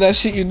you're doing that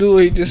shit you do,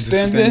 where you just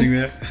stand standing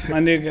there, my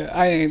nigga,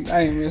 I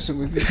ain't messing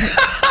with you.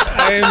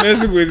 I ain't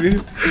messing with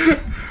you.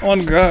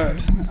 On God.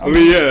 I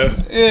mean, yeah.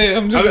 Yeah,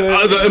 I'm just.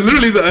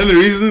 Literally, the only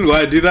reason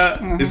why I do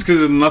that is because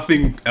there's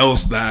nothing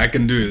else that I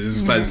can do. It's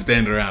just like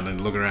stand around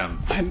and look around.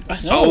 I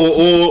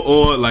know.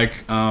 Or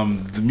like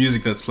the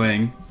music that's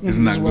playing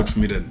isn't that good for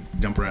me to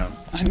jump around.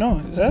 I know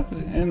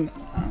exactly, and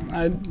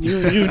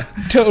you've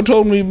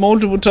told me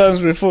multiple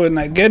times before, and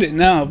I get it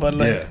now. But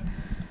like. Yeah.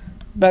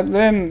 Back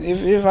then,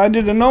 if I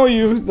didn't know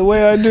you the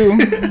way I do,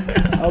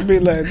 I'll be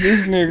like,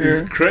 this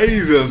nigga, It's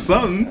crazy or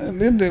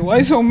something.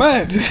 why so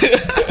mad?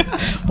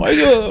 Why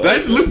you? Do I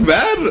just look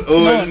bad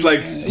or just like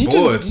you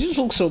bored? you just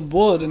look so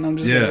bored, and I'm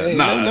just Yeah, like, hey,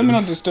 nah, let me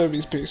not it's- disturb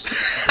his peace.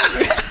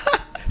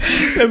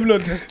 Let me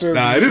not disturb.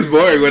 Nah, it is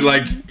boring when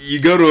like you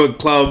go to a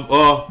club,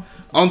 or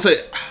I won't say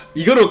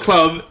you go to a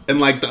club and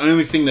like the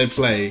only thing they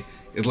play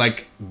is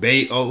like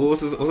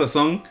what's that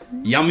song?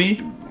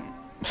 Yummy.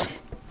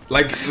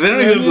 Like they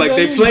don't even like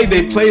they play.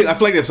 I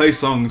feel like they play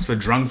songs for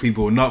drunk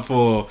people, not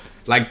for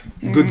like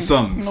good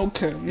songs.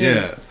 Okay.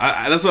 Yeah,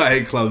 that's why I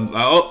hate clubs.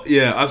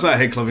 That's why I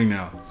hate clubbing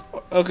now.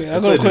 Okay, I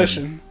got a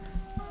question.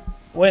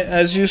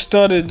 As you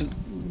started,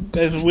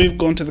 as we've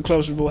gone to the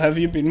clubs before, have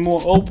you been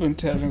more open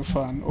to having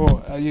fun,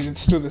 or are you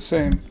still the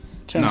same?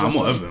 No, I'm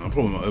more open. I'm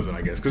probably more open,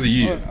 I guess, because of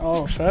you.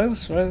 Oh,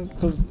 fast, right?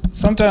 Because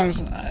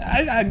sometimes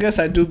I guess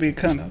I do be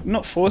kind of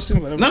not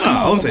forcing, but No,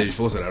 I won't say you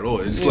force it at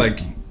all. It's like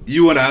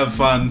you want to have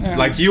fun. Yeah.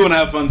 Like you want to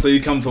have fun, so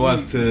you come to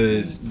us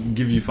to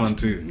give you fun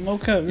too.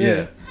 Okay,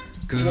 Yeah.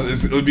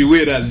 Because it would be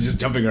weird as just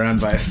jumping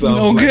around by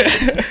yourself. Okay.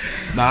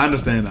 I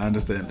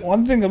understand.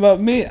 One thing about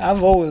me,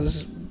 I've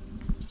always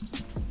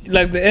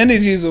like the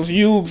energies of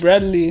you,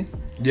 Bradley.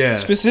 Yeah.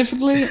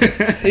 Specifically,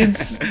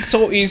 it's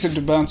so easy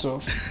to bounce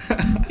off.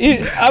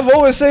 I've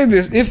always said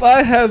this: if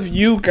I have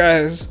you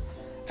guys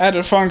at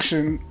a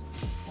function,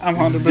 I'm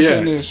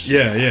 100% ish.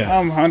 Yeah.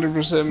 I'm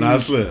 100%. Nah,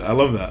 that's lit. I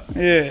love that.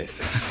 Yeah.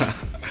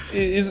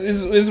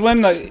 it's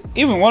when like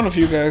even one of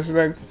you guys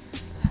like.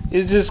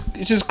 It's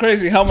just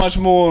crazy how much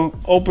more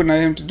open I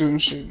am to doing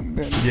shit.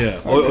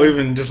 Or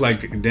even just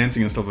like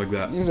dancing and stuff like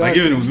that. Exactly. Like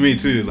even with me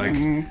too. Like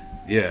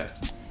yeah,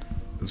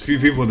 there's a few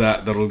people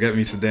that'll get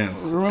me to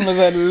dance. Remember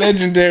that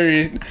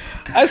legendary?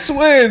 I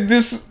swear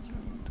this.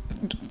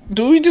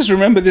 Do we just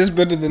remember this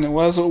better than it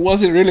was, or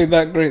was it really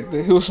that great?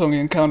 The Hillsong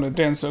Encounter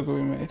dance circle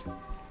we made.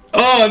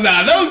 Oh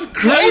nah, that was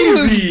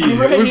crazy.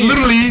 That was It was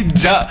literally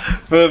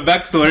for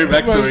backstory.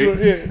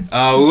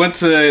 Yeah. We went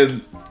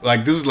to.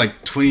 Like this was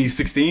like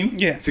 2016,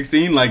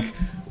 16. Like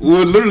we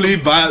were literally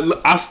by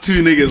us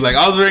two niggas. Like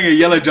I was wearing a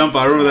yellow jumper.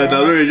 I remember that. I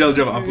was wearing a yellow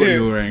jumper. I thought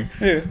you were wearing.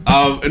 Yeah.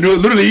 And it was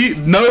literally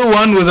no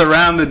one was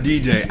around the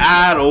DJ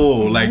at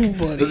all. Like it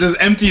was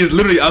just empty. It's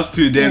literally us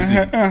two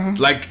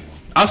dancing. Like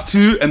us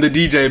two and the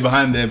DJ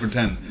behind there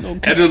pretend.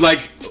 Okay. And it was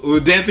like we were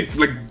dancing,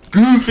 like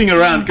goofing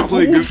around,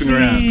 completely goofing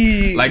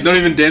around. Like not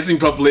even dancing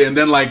properly. And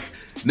then like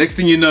next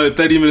thing you know,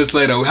 30 minutes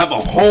later, we have a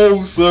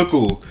whole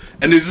circle.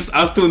 And it's just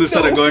us two and they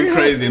started going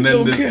crazy, and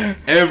then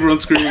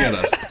everyone's screaming at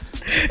us.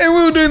 And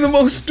we were doing the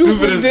most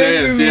stupidest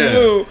dances.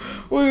 Yeah.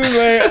 We were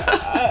like,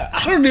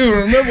 I don't even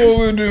remember what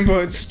we were doing,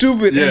 but it's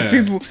stupid. Yeah. And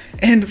people,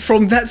 and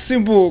from that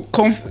simple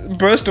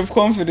burst of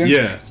confidence,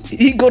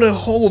 he got a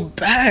whole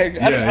bag.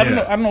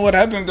 I don't know what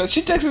happened.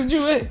 She texted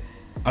you, hey.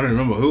 I don't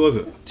remember. Who was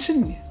it?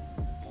 Sydney.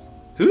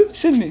 Who?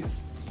 Sydney.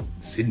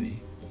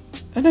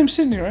 Her name's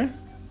Sydney, right?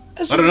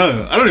 I don't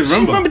know. I don't even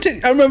remember.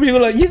 I remember you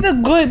were like, you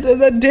look good,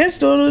 that dance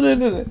store.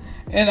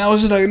 And I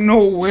was just like,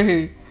 no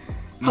way.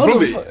 I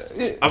probably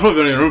don't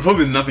even remember.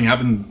 Probably nothing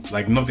happened,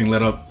 like nothing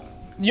led up.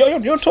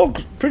 Your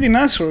talk pretty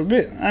nice for a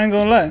bit, I ain't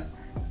gonna lie.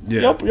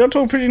 Yeah. Your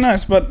talk pretty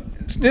nice, but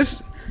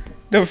this,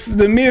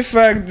 the mere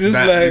fact just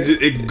that,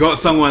 like... It got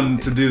someone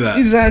to do that.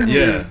 Exactly.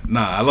 Yeah.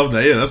 Nah, I love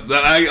that. Yeah,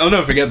 I'll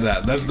never forget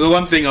that. That's the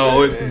one thing I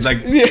always,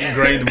 like,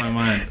 ingrained in my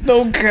mind.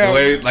 No cap. The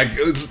way, like,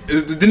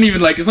 it didn't even,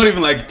 like, it's not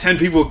even like 10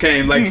 people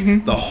came.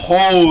 Like, the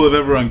whole of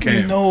everyone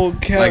came. No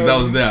cap. Like, that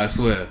was there, I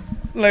swear.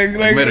 Like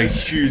made a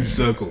huge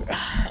circle.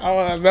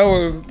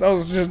 That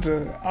was just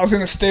I was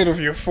in a state of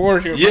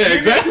euphoria. Yeah,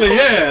 exactly.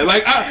 Yeah,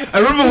 like I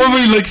remember when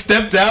we like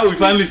stepped out. We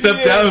finally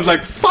stepped out. It was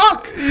like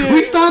fuck.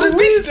 We started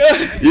this.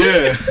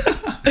 Yeah,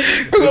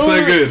 it was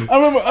so good. I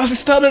remember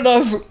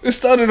it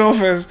started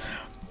off as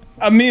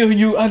me or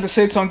you either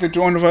said something to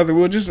one of the other.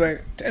 We were just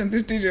like, damn,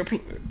 this DJ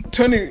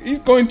he's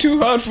going too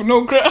hard for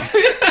no crowd.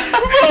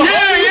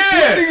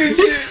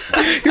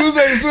 He was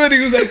like sweating.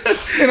 He was like,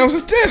 and I was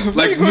like, damn.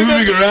 Like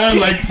moving around,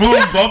 like full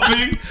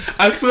bumping.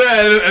 I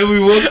swear, and we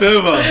walked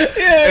over.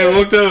 Yeah. And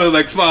walked over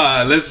like,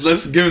 fine,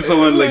 let's give it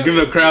someone, like give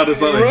it a crowd or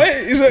something.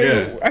 Right? He's like,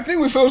 I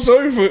think we felt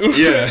sorry for him.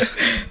 Yeah.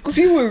 Because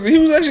he was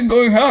actually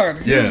going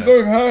hard. He was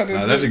going hard. He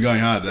was actually going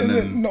hard, and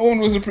then no one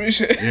was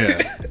appreciating.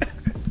 Yeah.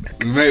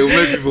 We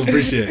made people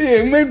appreciate.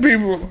 Yeah, we made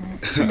people.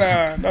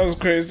 Nah, that was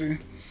crazy.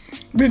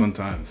 Fun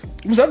times.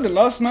 Was that the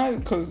last night?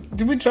 Because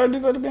did we try to do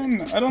that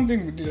again? I don't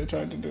think we did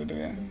try to do it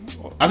again.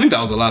 I think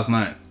that was the last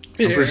night.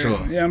 I'm pretty sure.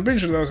 Yeah, I'm pretty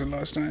sure that was the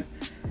last night.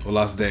 Or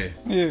last day.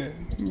 Yeah,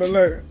 but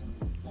like,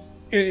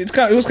 it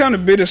was kind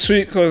of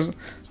bittersweet because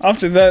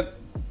after that,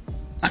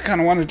 I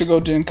kind of wanted to go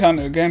to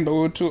Encounter again, but we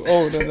were too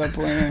old at that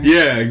point.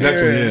 Yeah,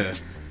 exactly. Yeah.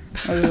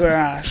 I was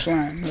like,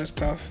 swine, that's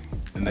tough.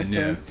 And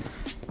then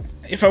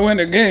if I went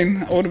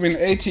again, I would have been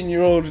an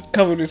 18-year-old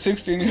covered with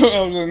 16-year-old.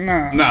 I was like,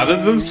 nah. Nah,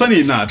 there's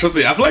plenty. Nah, trust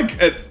me. I feel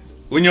like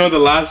when you're the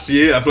last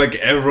year, I feel like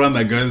everyone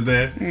that goes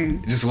there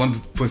just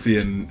wants pussy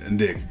and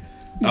dick.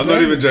 I'm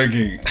not even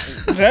joking.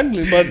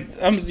 Exactly,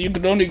 but you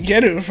could only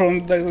get it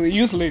from the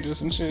youth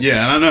leaders and shit.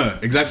 Yeah, and I know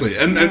exactly,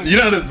 and you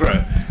know this,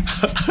 bro.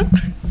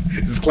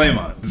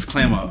 Disclaimer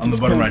on the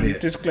bottom right here.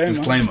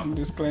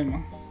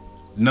 Disclaimer.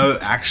 No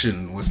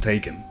action was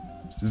taken.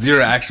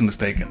 Zero action was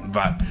taken,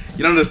 but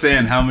you don't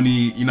understand how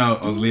many. You know,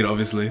 I was lead,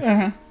 obviously. You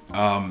know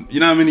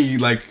how many?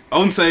 Like I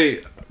wouldn't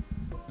say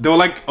there were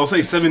like I'll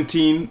say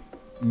 17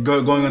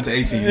 going on to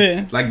 18.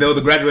 Yeah. Like they were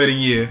the graduating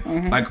year.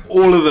 Like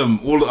all of them,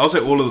 I'll say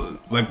all of,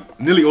 like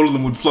nearly all of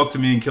them would flock to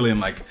me and Killian.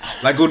 Like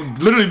would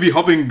literally be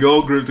hopping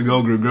girl group to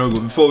girl group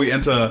before we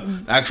enter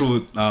the actual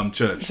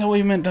church. Is that what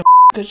you meant? That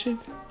good shit?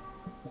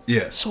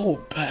 Yeah.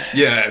 So bad.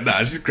 Yeah, nah,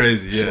 she's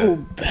crazy. Yeah. So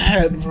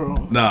bad, bro.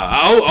 Nah,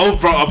 I'll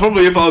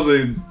probably, if I was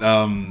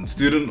a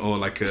student or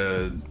like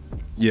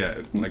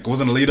like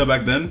wasn't a leader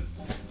back then,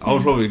 I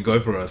would probably go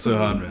for her so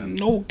hard, man.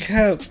 No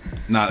cap.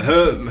 Nah,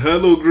 her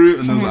little group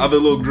and there's other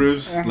little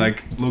groups,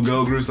 like little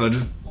girl groups. I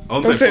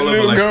won't say follow,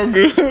 but like girl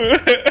group.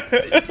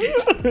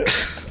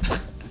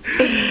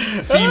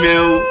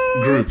 female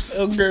groups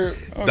Okay.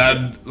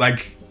 that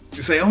like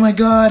say, "Oh my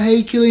God,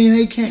 hey Killian,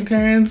 hey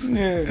Clarence,"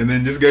 and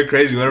then just go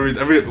crazy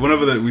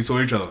whenever we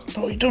saw each other.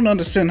 Bro, you don't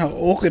understand how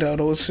awkward I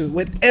was.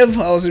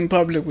 Whenever I was in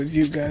public with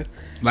you guys,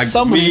 Like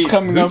somebody's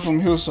coming up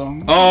from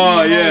Hillsong.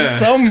 Oh yeah,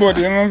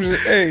 somebody, and I'm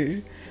just,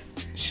 hey,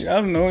 shit, I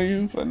don't know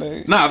you, but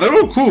like, nah, they're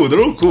all cool.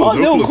 They're all cool. oh,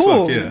 they're all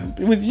cool, cool as fuck.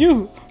 Yeah. with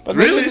you. But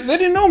Really? they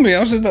didn't know me. I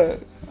was just like,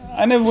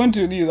 I never went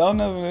to youth. I was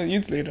never a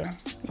youth leader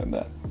like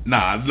that.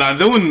 Nah,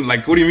 they wouldn't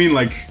like. What do you mean?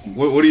 Like,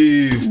 what do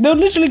you? They'll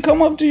literally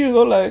come up to you,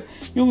 go like,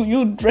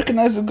 you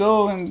recognize the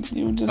girl, and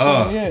you just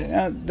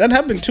that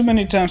happened too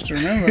many times to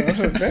remember. I was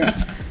like, damn,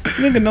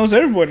 nigga knows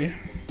everybody.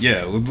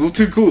 Yeah, we're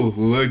too cool.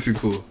 We're way too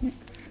cool.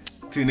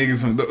 Two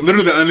niggas from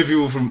literally the only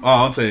people from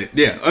I'll say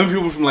only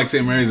people from like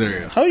St. Mary's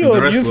area. How 'Cause y'all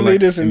the rest youth were, like,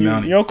 leaders and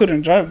Mountie. y'all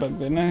couldn't drive back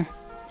then, eh?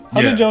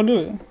 How did y'all do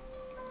it?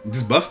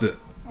 Just bust it.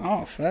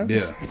 Oh,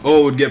 fabulous. Yeah,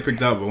 or would get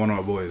picked up by one of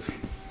our boys.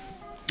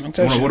 I'll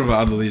tell you. One of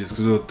our other leaders,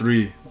 because there were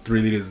three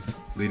leaders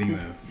leading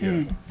them.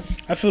 Yeah.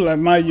 I feel like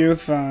my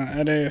youth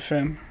at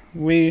AFM,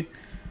 we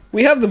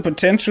have the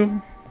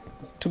potential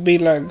to be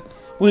like,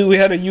 we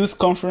had a youth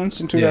conference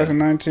in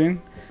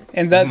 2019,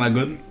 and that, Isn't that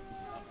good?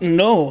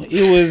 no,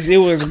 it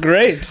was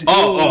great. I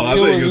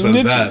thought you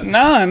said bad.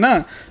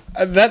 Nah.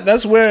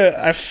 That's where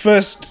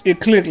it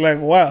clicked. Like,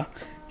 wow,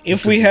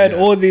 if we had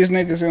all these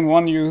niggas in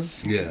one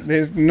youth,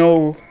 there's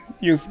no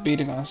youth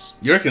beating us.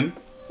 You reckon?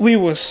 We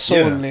were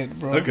so lit,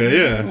 bro. Okay,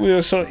 yeah. We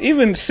were so,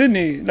 even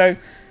Sydney, like,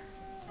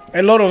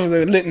 a lot of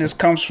the litness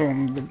comes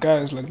from the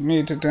guys like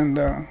me,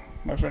 Tatenda,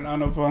 my friend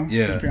Anopa,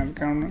 behind the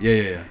camera.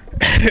 Yeah.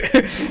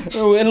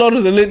 A lot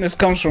of the litness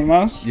comes from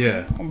us.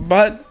 Yeah.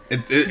 But it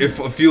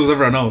fuels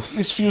everyone else.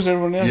 it fuels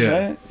everyone else,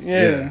 right?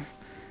 Yeah.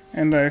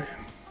 And like,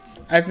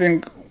 I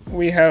think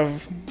we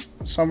have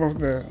some of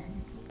the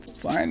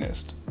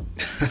finest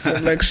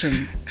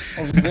selection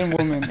of Zim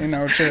women in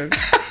our church.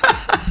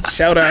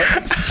 Shout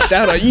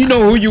out. You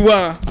know who you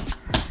are.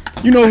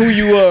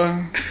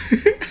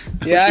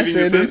 Yeah, I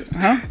said it.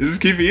 Huh? Is this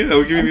keeping it? Are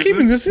we I'm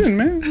keeping this in,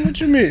 man. What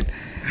you mean?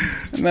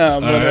 Nah,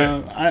 but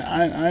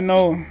I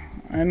know.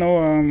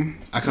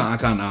 I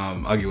can't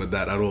argue with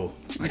that at all.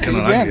 I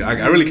cannot argue.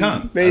 I really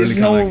can't. There is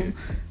no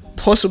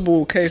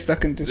possible case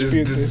that can dispute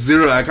There's this.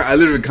 zero. I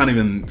literally can't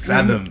even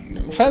fathom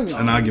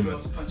an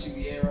argument. Punching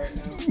the air right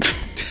now.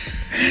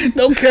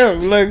 No cap,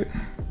 like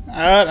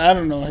I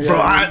don't know. Yeah. Bro,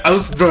 I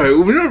was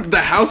remember the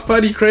house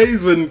party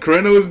craze when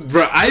Corona was,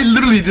 bro, I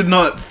literally did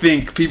not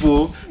think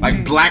people,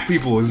 like black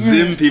people,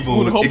 Zim people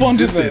Would hop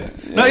onto existed.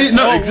 that.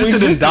 No,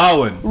 existed in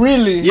Darwin.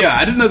 Really? Yeah,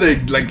 I didn't know they,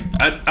 like,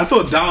 I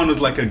thought Darwin was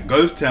like a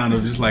ghost town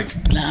of just like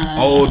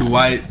old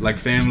white, like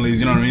families,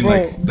 you know what I mean? Bro,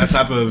 like that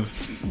type of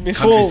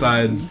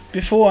countryside.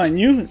 Before I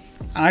knew,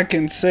 I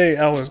can say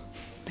I was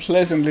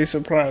pleasantly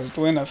surprised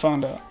when I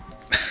found out.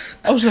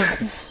 I was like,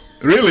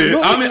 Really?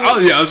 I mean, I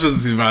was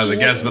supposed to surprised, I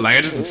guess, but like,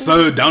 I just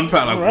so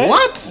dumbfounded. Like, right?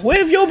 what? Where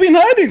have y'all been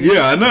hiding?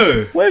 Yeah, I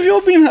know. Where have y'all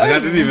been hiding?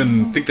 Like, I didn't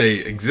even think they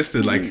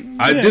existed. Like,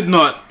 I did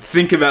not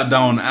think about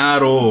Darwin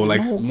at all.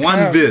 Like,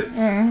 one bit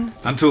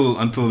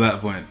until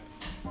that point.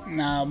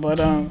 Nah,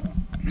 but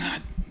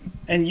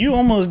and you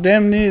almost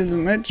damn near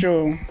met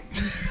your.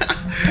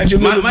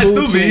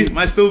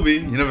 Might still be.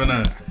 You never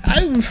know.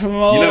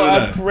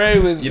 I pray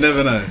with. You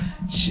never know.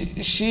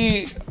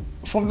 She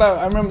from that,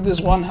 I remember this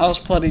one house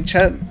party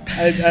chat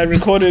I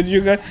recorded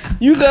you guys.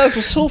 You guys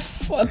were so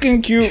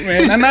fucking cute,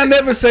 man. And I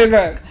never say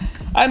that.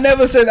 I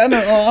don't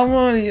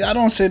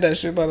say that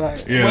shit, but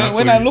like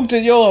when I looked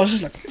at y'all, I was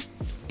just like,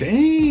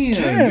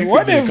 damn,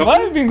 why they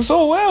vibing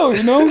so well,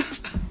 you know?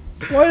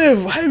 Why they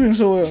vibing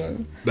so well?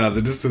 Nah,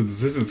 the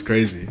distance is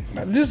crazy.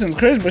 The distance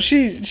crazy, but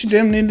she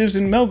damn near lives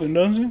in Melbourne,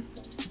 don't she?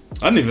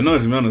 I don't even know,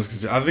 to be honest,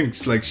 because I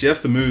think like she has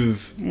to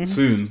move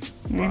soon,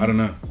 but I don't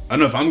know. I don't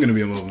know if I'm gonna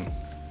be in Melbourne.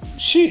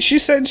 She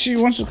said she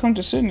wants to come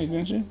to Sydney,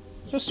 didn't she?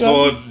 She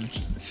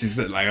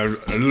said, like, I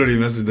literally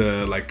messaged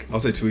her, like, I'll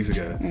say 2 weeks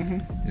ago.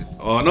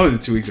 Oh, no, it was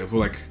 2 weeks ago, for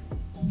like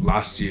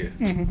last year,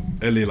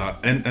 end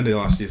of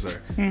last year, sorry.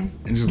 And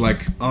she's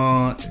like,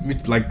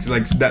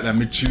 that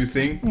Michu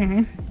thing,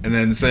 and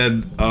then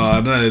said,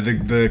 I don't know,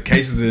 the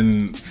cases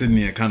in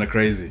Sydney are kind of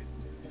crazy.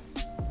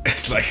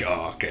 It's like,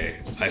 oh, okay,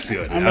 I see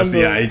what it is.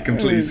 I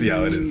completely see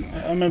how it is.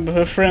 I remember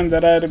her friend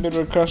that I had a bit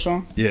of a crush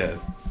on. Yeah.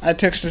 I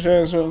texted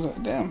her as well. I was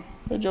like, damn,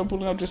 heard y'all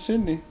pulling up to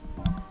Sydney.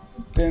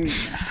 Then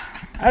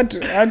I had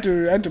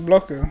to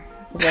block her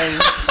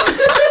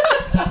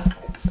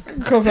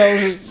because I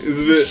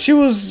was she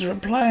was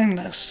replying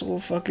like so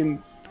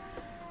fucking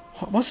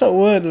what's that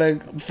word?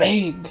 Like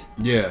vague.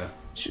 Yeah.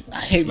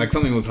 I hate Like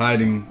something was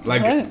hiding.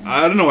 Like Right.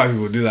 I don't know why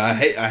people do that.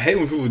 I hate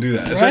when people do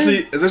that.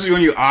 Right. Especially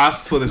when you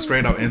ask for the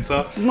straight up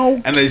answer.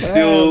 No And they cap.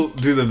 still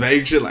do the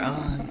vague shit like,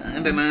 oh,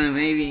 I don't know,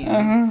 maybe.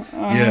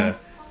 Yeah.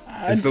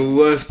 It's the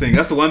worst thing.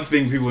 That's the one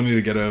thing people need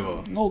to get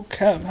over. No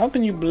cap. How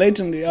can you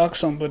blatantly ask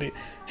somebody,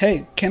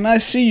 "Hey, can I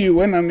see you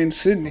when I'm in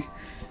Sydney?"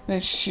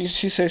 Then she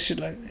says she's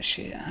like,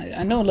 "Shit,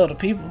 I know a lot of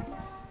people."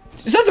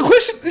 Is that the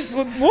question?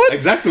 What?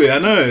 Exactly, I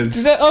know. It's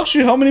Did that ask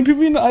you how many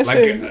people you know? I like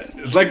say,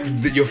 it's like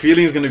your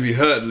feelings gonna be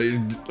hurt.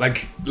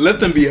 Like let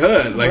them be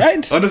hurt. Like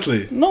Right.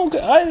 honestly. no,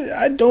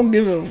 I don't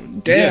give a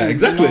damn. Yeah,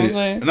 exactly. You know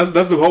what I'm And saying?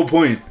 that's the whole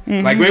point.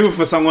 Like maybe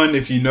for someone,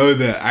 if you know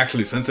they're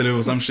actually sensitive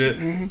or some shit,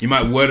 you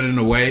might word it in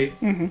a way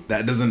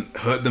that doesn't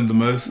hurt them the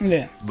most.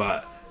 Yeah.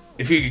 But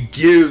if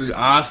you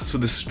ask for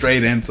the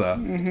straight answer,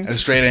 a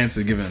straight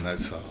answer given,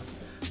 that's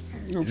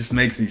it just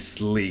makes me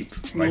sleep.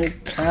 Like No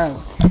cap.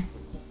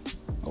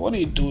 What are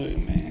you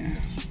doing, man?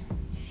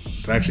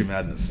 it's actually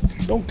madness.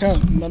 Don't count,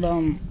 but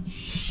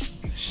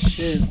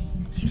shit.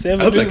 If they I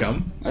ever hope do, they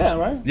come. yeah,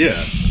 right.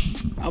 Yeah,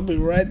 I'll be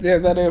right there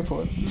at that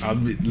airport. I'll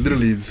be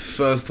literally the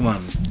first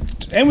one.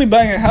 Ain't we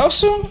buying a house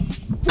soon?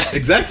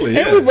 Exactly.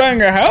 Ain't we Yeah.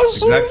 buying a house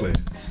soon? Exactly.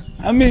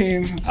 I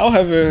mean, I'll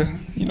have a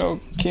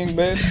king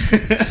bed.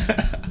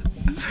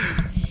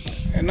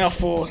 Enough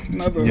for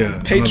another Yeah,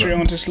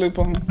 Patreon to sleep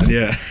on.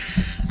 Yeah.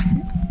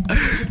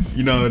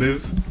 You know how it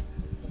is.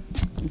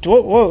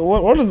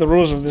 What are the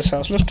rules of this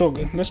house? Let's talk.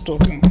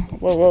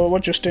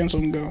 What's your stance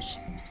on girls?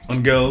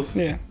 On girls,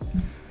 Yeah.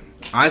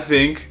 I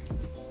think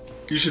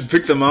you should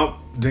pick them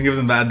up, then give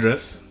them the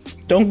address.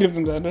 Don't give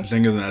them the address.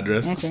 Then give them the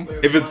address. Okay. Wear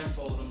If it's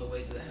blindfold on the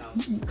way to the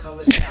house.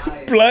 Cover their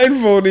eyes.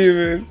 Blindfold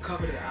even.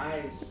 Cover their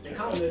eyes. They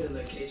can't know the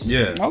location.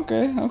 yeah,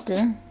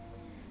 Okay.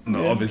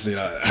 no, obviously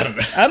not. I don't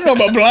know. I don't know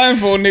about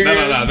blindfold, nigga. No,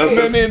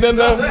 that's-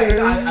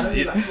 I don't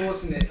feel like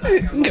forcing it.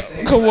 Like, I'm not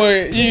saying Come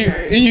like,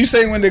 on, you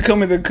saying when they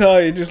come in the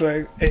car, you're just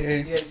like,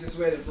 hey. Yeah, just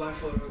wear the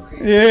blindfold real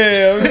quick.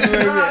 Yeah, I'm just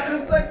Nah, like,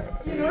 cause like,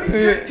 you know, you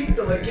can't peep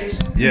the location.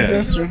 Yeah.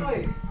 That's You're true. like,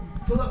 "Hey,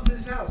 pull up to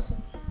this house.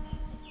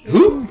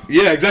 Who?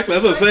 Yeah, exactly.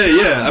 That's what I'm saying.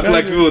 Yeah, I feel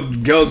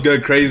like girls go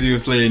crazy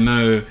if they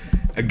know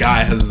a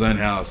guy has his own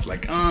house.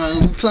 Like,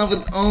 what's up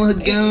with all the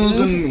girls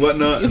and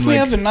whatnot. if and we like,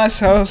 have a nice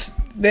house,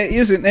 there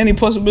isn't any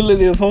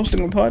possibility of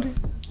hosting a party.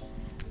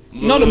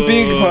 Not a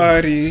big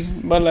party,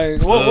 but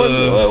like, what I are you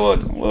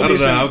don't know. I'm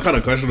saying? kind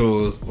of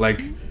questionable. Like,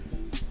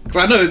 cause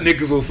I know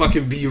niggas will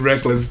fucking be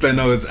reckless if they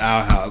know it's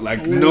our house.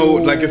 Like, no,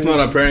 like it's not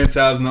our parents'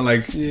 house. Not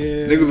like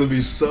Yeah. niggas will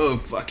be so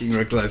fucking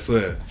reckless. I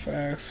swear.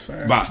 Facts.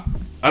 But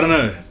I don't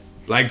know.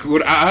 Like,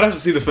 I'd have to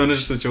see the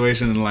furniture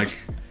situation and like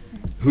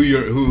who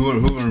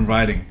we're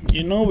inviting.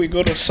 You know, we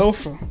got a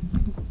sofa.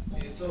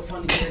 It's so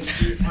funny when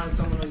you find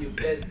someone on your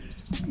bed.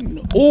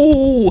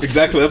 Oh,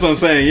 Exactly, that's what I'm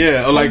saying.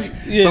 Yeah, or like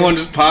Yeah. someone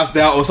just passed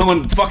out, or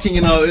someone fucking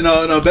in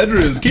our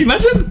bedrooms. Can you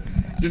imagine?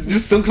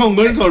 Just someone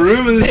going into a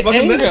room and just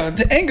fucking there.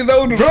 the anger that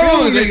would Bro,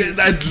 feel me. like,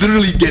 I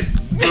literally get,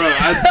 bro.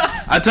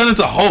 I turn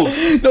into Hulk.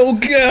 No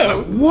cap.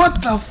 Like,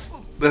 what the?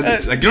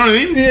 Like, you know what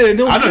I mean? Yeah,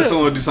 no I know cap.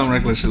 someone would do some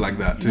reckless shit like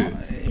that too.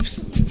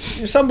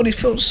 If somebody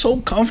felt so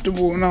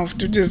comfortable enough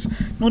to just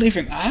not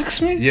even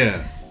ask me,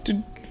 Yeah, to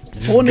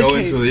just go fornicate,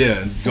 into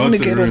go into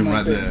fornicate the on room my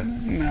right bed. there.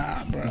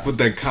 Nah, bro. Put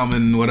that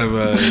common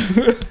whatever.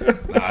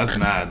 Nah, that's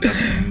mad.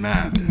 That's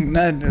mad.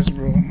 Madness,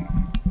 bro.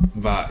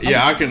 But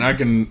yeah, I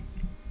can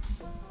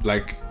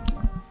like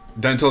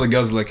don't tell the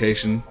girls the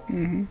location.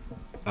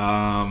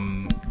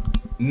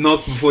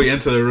 Not before you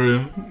enter the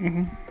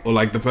room or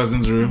like the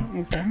person's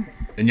room, Okay.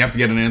 and you have to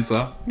get an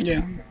answer.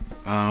 Yeah.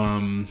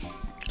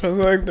 Cause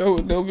like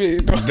there'll be.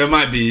 There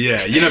might be,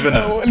 yeah. You never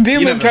know. Demon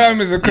You never time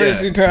know. is a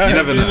crazy Yeah, time. You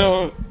never know.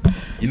 know?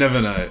 You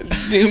never know.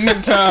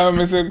 Demon time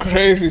is a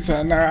crazy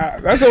time. Nah,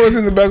 that's always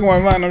in the back of my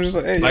mind. I'm just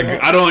like, hey, Like yo,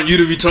 I don't want you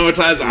to be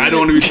traumatized. I don't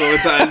want to be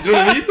traumatized. You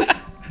know what I mean?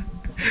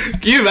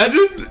 Can you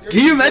imagine?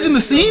 Can you imagine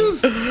the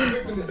scenes? You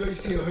open the door, you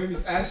see your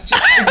homie's ass cheek.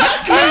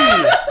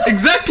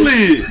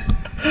 Exactly.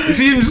 You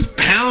see him just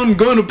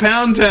going to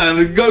Pound Town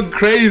and go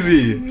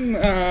crazy.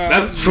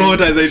 That's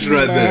traumatization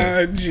right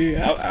there. Gee,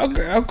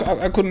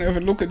 I couldn't ever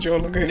look at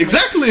y'all again.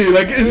 Exactly.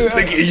 Like it's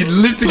like you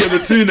live together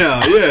too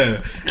now.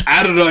 Yeah.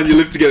 Add it on. You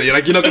live together. You're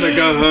like you're not gonna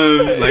go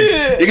home. Like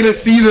you're gonna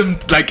see them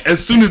like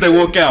as soon as they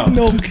walk out.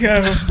 No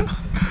cap.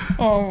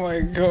 Oh my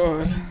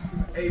god.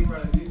 Hey,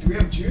 bro, do we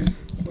have juice?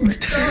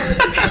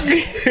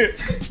 What's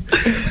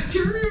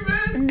your room,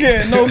 man?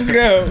 Yeah, no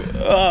cap.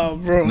 Oh,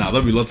 bro. Nah,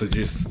 there'll be lots of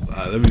juice.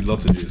 There'll be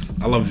lots of juice.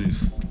 I love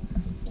juice.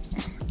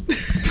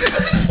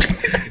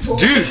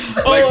 Juice.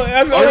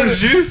 Like orange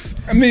juice.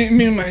 I mean,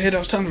 me in my head, I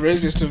was trying to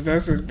register if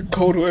that's a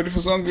code word for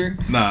something.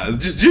 Nah, it's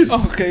just juice.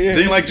 Oh, okay, yeah.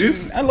 Do you like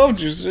juice? I love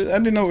juice. I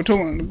didn't know we were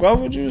talking about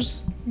guava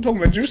juice. We're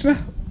talking about juice now?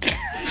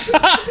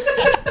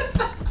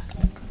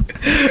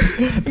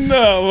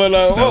 No,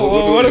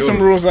 but what are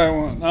some rules I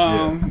want?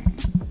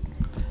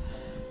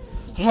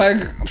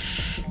 Like,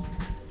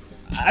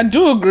 I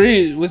do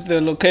agree with the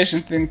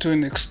location thing to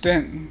an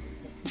extent,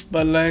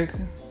 but like,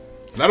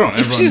 I don't.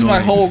 If she's my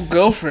whole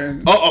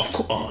girlfriend. Oh, of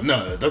course. Oh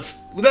no, that's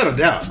without a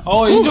doubt.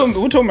 Oh, we're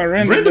talking about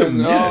random. Random,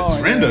 yeah, Oh,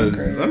 it's random.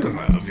 okay. I'm talking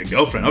about your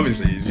girlfriend,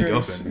 obviously. If your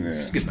girlfriend,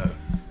 yeah. you know,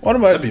 What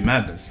about? that'd be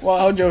madness. Well,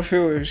 how'd you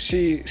feel if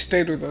she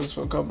stayed with us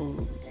for a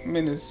couple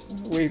minutes,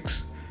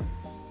 weeks?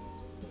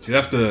 She'd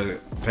have to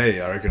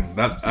pay, I reckon.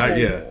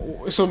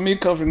 Yeah. So me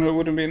covering her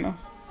wouldn't be enough.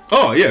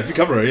 Oh yeah, if you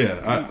cover her,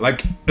 yeah.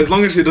 Like as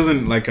long as she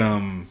doesn't like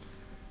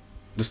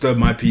disturb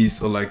my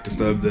peace or like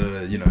disturb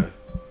the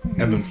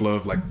ebb and flow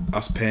of like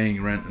us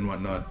paying rent and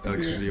whatnot,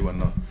 electricity and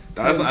whatnot.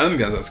 I don't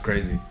think that's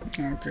crazy.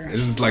 Okay.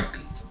 It's just like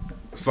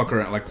fuck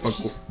around, like fuck.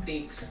 She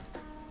stinks.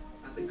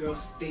 The girl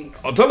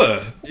stinks. I'll tell her,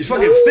 you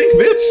fucking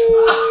stink,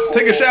 bitch.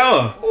 Take a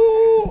shower.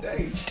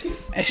 Dang.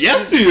 You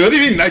have to. What do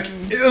you mean? Like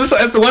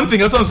that's the one thing.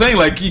 That's what I'm saying.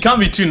 Like you can't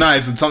be too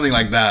nice with something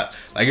like that.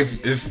 Like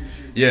if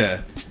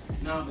yeah.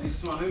 Nah, but if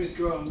it's my homie's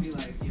girl, I'm be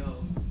like, yo,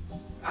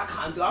 I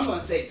can't do. I'm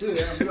gonna say it to her.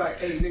 I'm be like,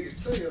 hey,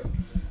 nigga, tell her.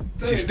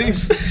 She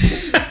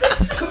stinks.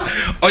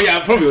 Oh yeah,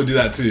 I probably will do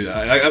that too.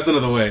 That's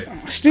another way.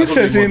 Stinks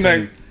as in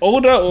like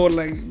older or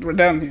like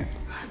down here.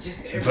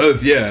 Just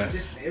Both, yeah.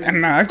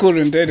 And nah, I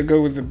couldn't dare to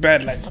go with the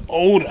bad like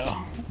older.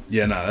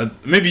 Yeah, nah.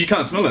 Maybe you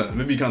can't smell it.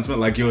 Maybe you can't smell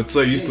it. Like you're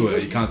so used to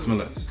it, you can't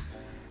smell it.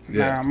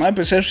 Yeah. Nah, my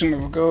perception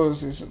of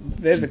girls is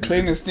they're the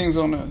cleanest things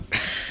on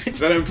earth.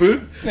 That don't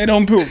poop? They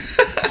don't poop.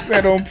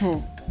 They don't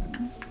poop.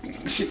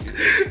 She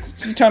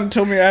trying to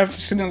tell me I have to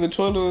sit in the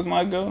toilet with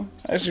my girl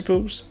as she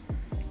poops?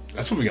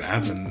 That's probably gonna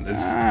happen.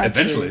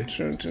 Eventually.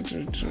 True.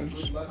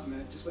 Good luck,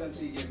 man. Just wait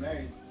until you get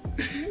married.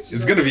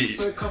 It's gonna be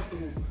so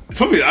comfortable.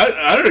 probably.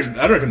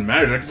 I reckon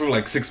marriage. I reckon for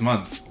like 6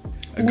 months,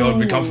 a girl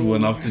would be comfortable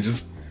enough to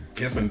just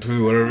piss and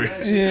poo, whatever.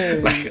 Yeah,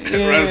 Like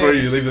right before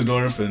you leave the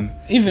door open.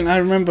 Even I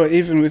remember,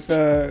 with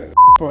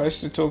I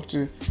used to talk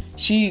to,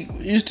 she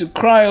used to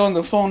cry on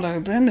the phone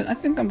like, Brandon, I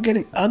think I'm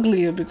getting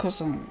uglier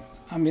because I'm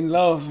in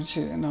love and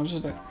shit. And I was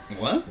just like,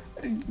 What?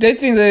 they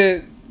think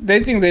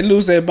they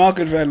lose their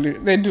market value.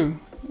 They do.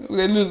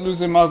 They lose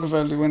their market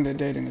value when they're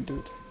dating a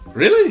dude.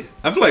 Really?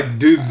 I feel like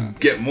dudes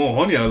get more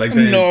hornier. Like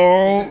they.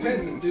 No.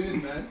 Depends on the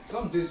dude, man.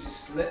 Some dudes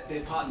just let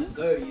their partner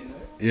go, you know.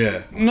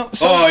 Yeah. No.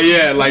 Oh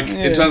yeah, like in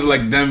Yeah. terms of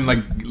like them like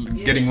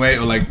getting weight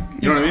or like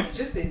you know what I mean?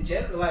 Just in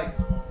general, like,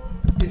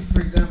 if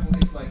for example,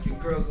 if like your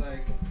girl's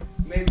like,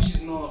 maybe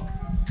she's not,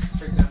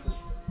 for example,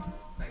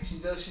 like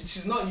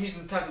she's not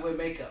usually the type to wear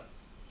makeup,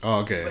 Oh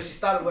okay. but she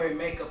started wearing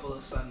makeup all of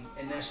a sudden,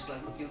 and now she's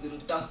like looking a little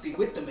dusty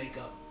with the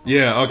makeup.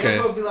 Yeah. Okay.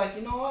 You'll probably be like,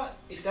 you know what?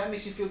 If that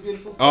makes you feel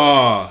beautiful,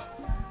 Oh.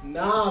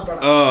 nah,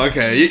 brother. Oh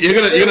okay. You're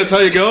gonna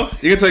tell your girl?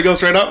 You're gonna tell your girl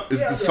straight up? It's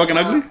Yeah, fucking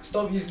nah, ugly.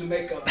 Stop using the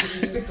makeup.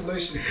 Just stick to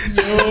lotion.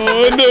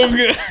 Oh no.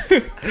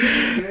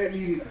 You don't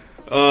need it.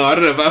 I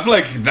don't know. But I feel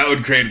like that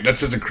would create. That's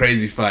such a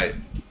crazy fight.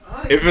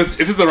 Alright. If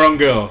it's the wrong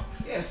girl.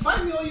 Yeah,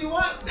 fight me all you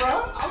want, bro.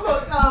 I'm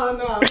not. Nah. I'm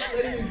not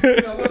letting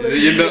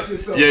You you know, do it to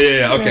yourself.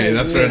 yeah. Okay,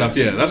 that's fair enough.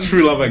 Yeah, that's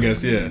true love, I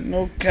guess. Yeah.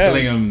 No cap.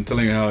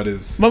 Telling him how it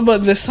is. But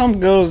there's some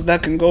girls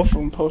that can go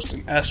from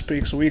posting ass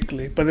pics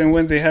weekly, but then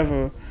when they have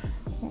a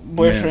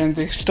boyfriend,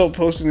 they stop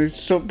posting. They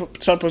start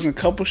posting a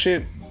couple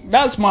shit.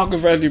 That's market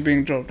value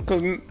being dropped.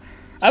 Because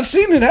I've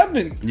seen it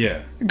happen.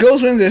 Yeah.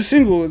 Girls when they're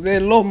single, they're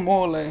a lot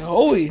more like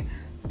holy,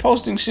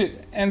 posting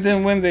shit, and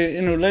then when they're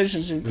in a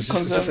relationship, It's it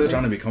comes just out her like,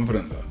 trying to be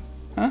confident though.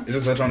 Huh? It's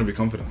just her trying to be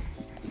confident.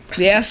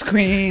 yes,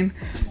 queen,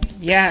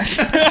 yes.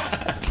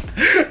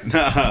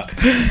 Nah.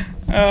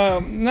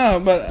 No,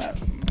 but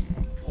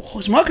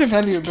is market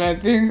value a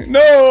bad thing?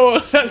 No,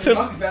 that's a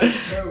Market value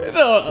is terrible.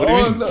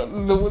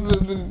 no. What do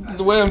you mean? No,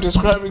 the way I'm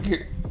describing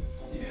it.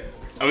 Yeah.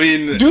 I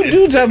mean.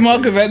 Dudes have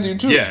market value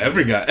too. Yeah,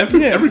 every guy,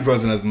 every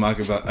person has a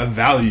market a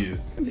value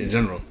in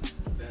general.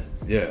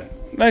 Yeah.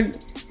 Like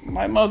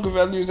my market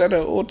value is at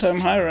an all-time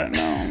high right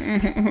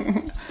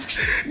now.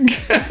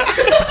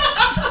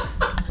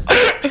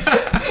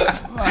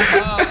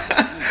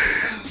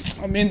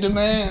 I'm in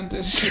demand.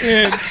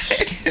 Shit.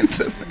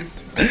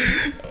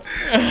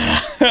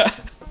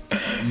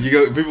 You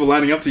got people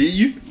lining up to eat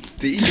you?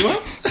 To eat you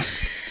up?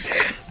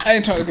 I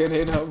ain't trying to get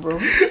hit out, bro.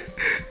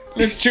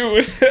 Let's chew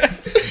it.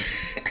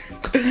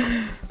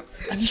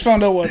 I just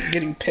found out what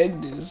getting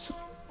pegged is.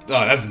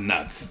 Oh, that's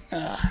nuts.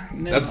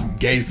 Never. That's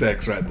gay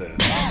sex right there.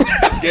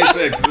 That's gay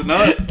sex, is it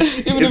not?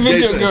 Even if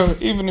it's your girl.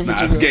 Even if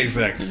Nah, it's it's your gay girl.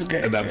 sex It's gay.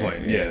 at that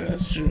point. Yeah.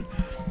 That's true.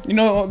 You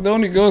know, the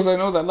only girls I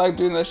know that like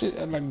doing that shit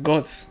are like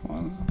goth.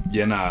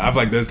 Yeah, nah. I have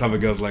like those type of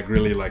girls like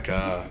really like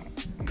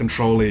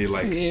controlly,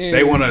 like Yeah.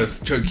 they want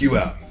to choke you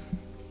out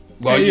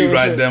while Yeah, you yeah,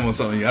 ride yeah. them or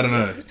something. I don't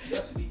know. You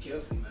have to be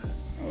careful, man.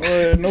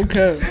 Oh, no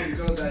cap. Some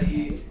girls out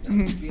here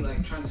be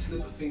like trying to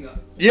slip a finger.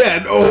 Yeah.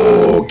 And,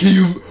 oh, can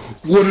you?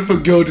 What if a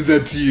girl did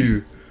that to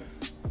you?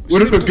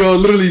 What if a girl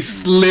literally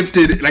slipped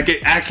it, like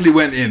it actually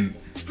went in?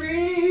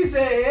 Breezy.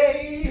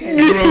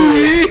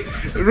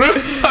 Bro,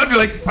 I'd be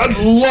like, I'd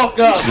lock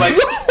up, like,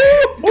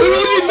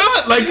 would you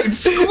not? Like,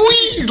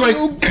 squeeze, like,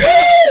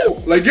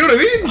 like, you know what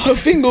I mean? Her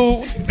finger.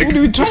 What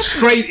do we touch?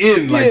 Straight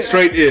in, like, Yeah.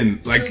 straight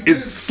in, like, it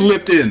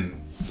slipped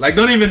in. Like,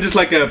 not even just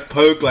like a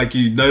poke, like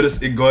you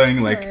notice it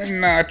going, like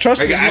Nah,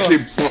 trust is actually.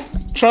 lost.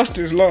 Trust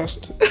is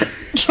lost.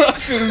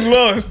 Trust is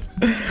lost.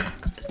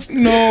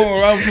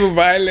 No, I feel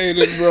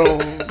violated, bro.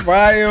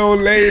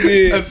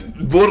 Violated. That's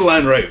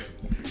borderline rape.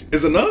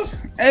 Is it not?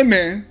 Hey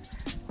man,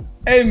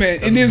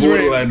 That's it is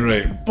borderline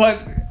rape. rape.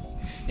 But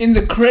in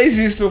the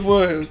craziest of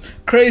worlds,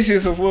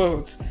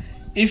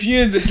 if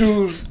you're the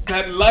dude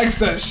that likes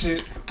that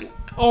shit,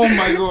 oh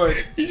my god,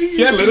 You just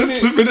You have let to it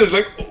live- slip in. It's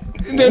like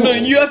no,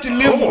 you have to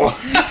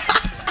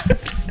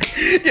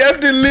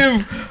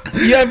live.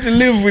 You have to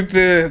live with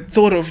the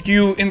thought of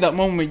you in that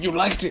moment. You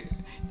liked it,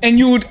 and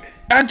you would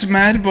act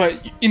mad,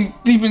 but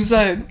deep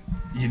inside,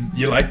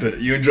 you liked it.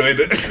 You enjoyed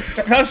it.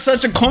 that's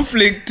such a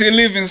conflict to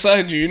live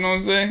inside you. You know what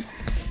I'm saying?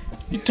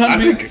 You turn I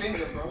me. think-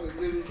 Finger, bro, it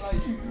live inside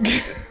you.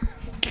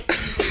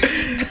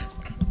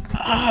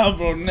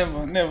 Bro,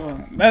 never.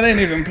 That ain't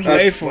even That's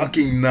playful.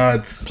 fucking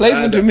nuts.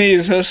 Playful That- to me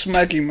is her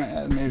smacking my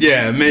ass. Maybe.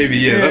 Yeah, maybe.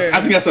 Yeah, Yeah.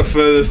 I think that's the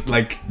furthest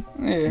like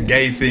Yeah.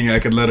 gay thing I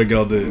could let a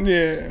girl do.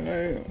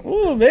 Yeah.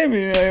 Oh,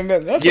 baby.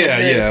 That's Yeah,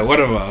 okay. yeah,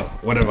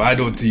 whatever. I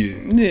do it to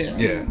you. Yeah.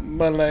 Yeah.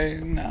 But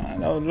like, nah,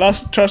 no,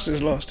 trust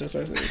is lost, as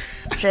I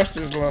say. Trust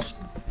is lost.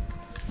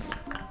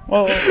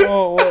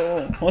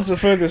 What's the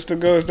furthest to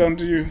go is down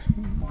to you.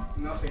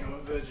 Nothing, I'm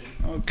a virgin.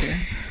 Okay.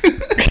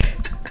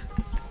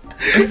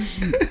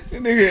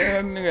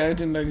 nigga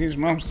acting like his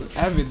mom's an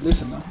avid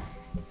listener.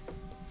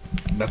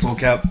 That's all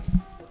cap.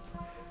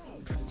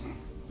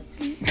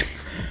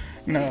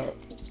 No,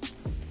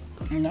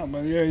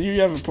 but yeah, you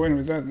have a point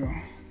with that though.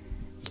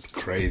 It's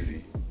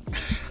crazy.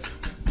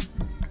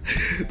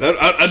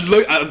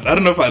 I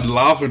don't know if I'd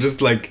laugh or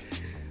just like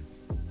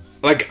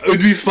it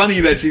would be funny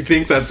that she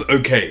thinks that's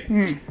okay.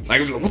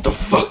 Like, what the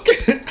fuck?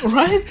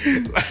 Right?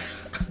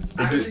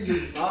 I don't think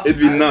you'd laugh. It'd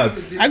be I don't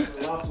nuts. think it'd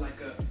be a laugh like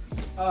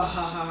a, ha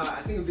ha.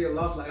 I think it'd be a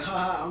laugh like, ha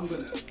ha, I'm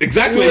gonna.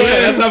 Exactly. Yeah,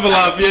 let's have a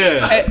laugh.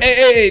 Yeah.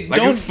 Hey,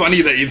 Like, it's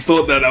funny that you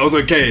thought that was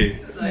okay.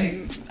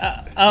 Like,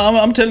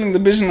 I'm telling the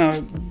bitch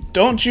now.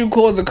 Don't you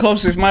call the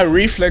cops if my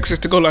reflex is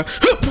to go like.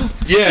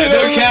 Yeah, You no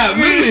know, cap.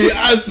 Literally,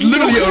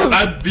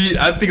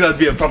 I think that'd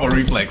be a proper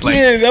reflex. Like,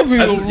 Yeah, that'd be a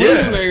that's-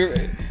 yeah.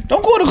 reflex.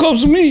 Don't call the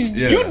cops with me.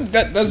 Yeah.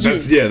 That's you.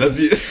 that's you.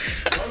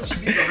 why would she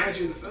be behind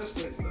you in the first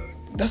place, though?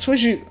 That's what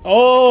you.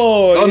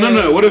 Oh. Oh yeah.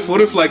 no. What if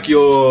like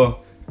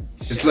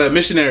it's like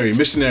missionary,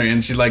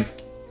 and she's like,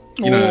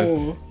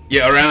 Oh.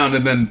 yeah, around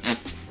and then.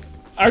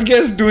 I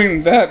guess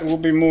doing that will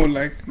be more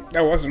like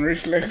that wasn't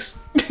reflex.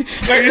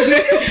 Like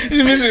it's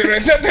missing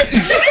right.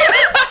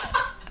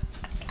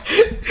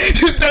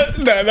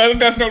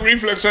 That's not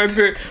reflex right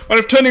there. But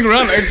if turning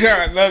around like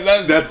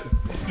that,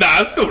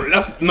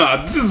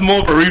 This is more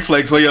of a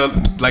reflex where you're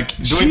like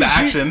doing the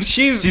action.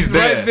 She's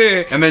there, right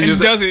there, and then just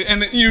does it,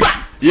 and then you.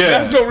 Yeah.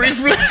 That's no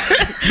reflex.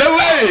 no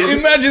way.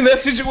 Imagine that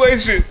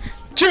situation.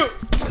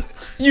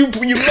 You're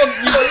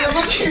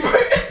looking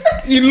right.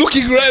 You're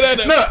looking right at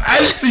her. No,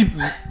 actually,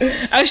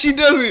 As she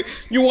does it,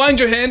 you wind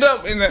your hand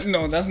up, and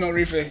no, that's not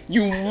reflex.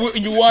 You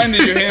winded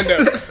your hand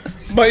up,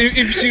 but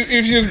if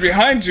she was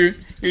behind you,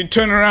 you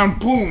turn around,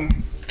 boom.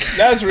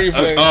 That's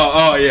reflex.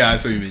 oh yeah, I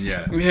see what you mean.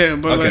 Yeah, Yeah,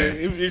 but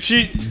Okay. like if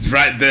she it's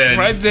right there.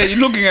 right there, you're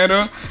looking at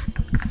her.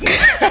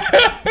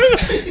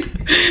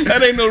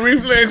 That ain't no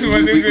reflex,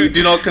 my We nigga.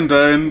 do not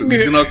condone. We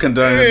do not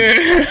condone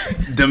Yeah.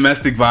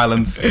 domestic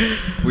violence.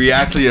 We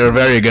actually are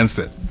very against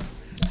it.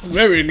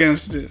 Very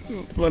against it,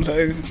 but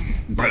like,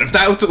 But if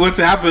that were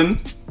to happen,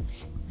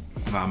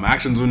 my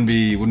actions wouldn't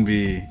be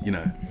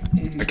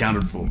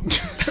accounted for.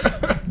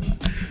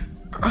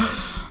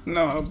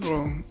 no,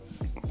 bro.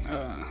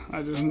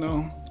 I just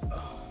know.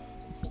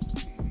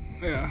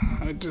 Yeah,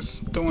 I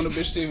just don't want a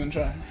bitch to even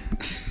try.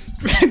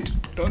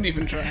 Don't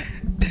even try.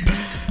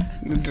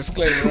 The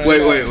disclaimer.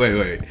 Right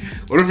Wait. now.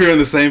 What if you're in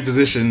the same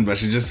position but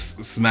she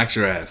just smacks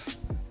your ass?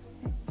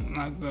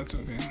 Nah, that's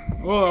okay.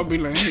 Well, I'll be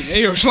like,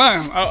 hey, yo,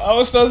 slime. I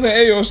was start saying,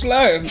 hey, yo,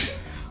 slime.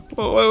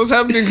 What was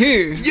happening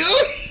here? Yo,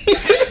 he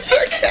said it's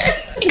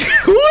okay.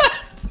 What?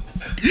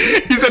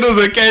 He said it was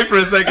okay for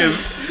a second.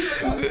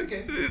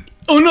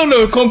 Oh no!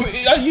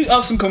 Are you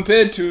asking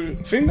compared to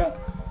finger?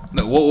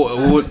 No,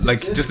 what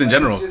like just in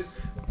general?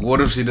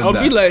 What if she did I'll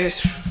that? be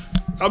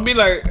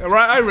like,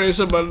 right, I raise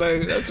her, but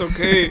like that's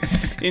okay.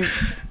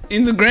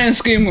 In the grand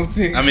scheme of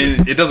things. I mean,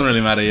 it doesn't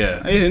really matter,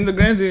 yeah. In the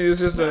grand thing, it's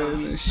just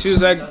she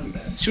was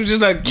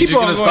just like, keep You're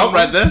on gonna going. stop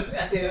right there?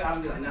 At the end,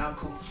 I'm like, nah, I'm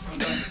cool. I'm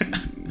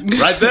done.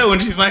 Right there when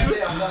she smacks it?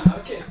 Yeah, I'm done.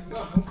 Okay, no,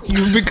 I'm cool.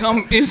 You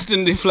become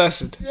instantly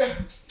flaccid. Yeah.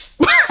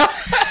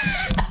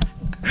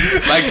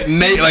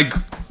 Like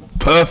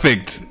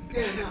perfect.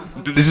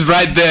 This is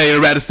right there, you're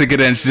about to stick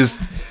it in, she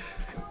just...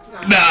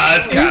 Nah,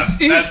 that's cap.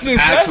 That's Instant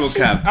actual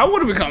flaccid. cap. I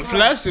would have become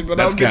flaccid, but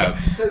That's I'll be cap.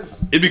 like,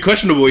 Because It'd be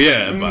questionable,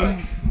 yeah, but...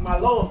 my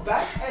lower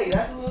back, hey,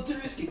 that's a little too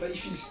risky. But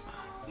if she's,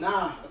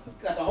 like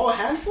a whole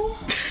handful?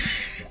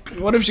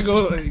 what if she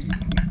goes like,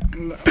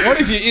 what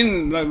if you're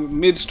in like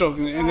mid stroke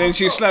and then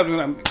she slaps me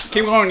like,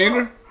 keep going,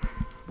 nigga?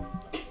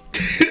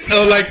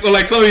 or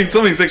like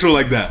something sexual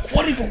like that.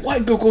 What if a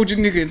white girl called you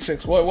nigga in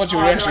sex? What's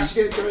your reaction?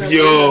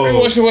 Yo,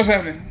 What's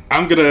happening?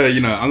 I'm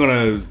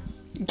gonna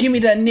Give me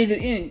that nigga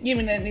in. Give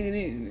me that nigga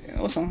in.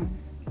 Or something.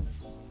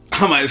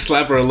 I might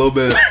slap her a little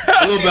bit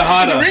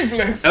harder. It's a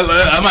reflex.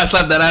 I might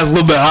slap that ass a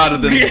little bit harder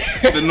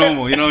than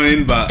normal. You know what I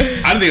mean? But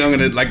I don't think I'm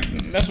gonna like.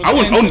 That's what I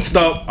Jane wouldn't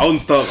stop. I'll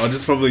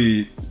just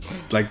probably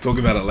like talk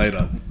about it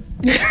later.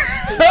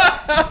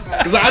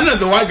 Because I know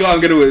the white girl I'm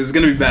gonna with is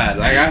gonna be bad.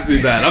 Like, it has to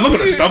be bad. I'm not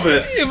gonna stop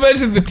it.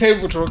 Imagine the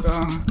table talk.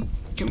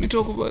 Can we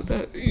talk about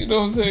that? You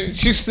know what I'm saying?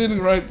 She's sitting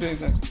right there.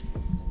 Like,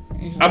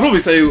 I'll probably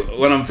say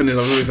when I'm finished.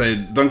 I'll probably say,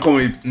 "Don't call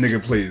me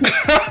nigga, please."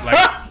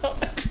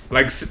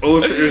 like all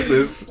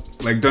seriousness.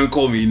 Like, don't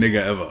call me nigga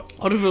ever.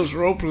 what if it was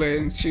role play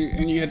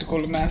and you had to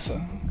call her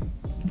massa?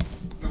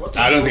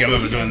 I don't think I'm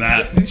ever doing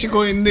that. And she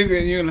call you nigga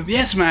and you're like,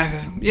 yes,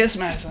 massa. Yes,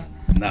 massa.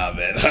 Nah,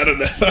 man. I don't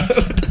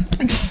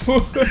know.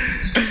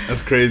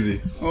 That's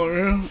crazy. Oh,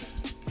 real?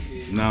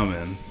 Nah,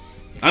 man.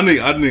 I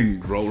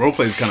think role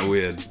play is kind of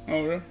weird.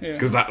 Oh, real? Yeah.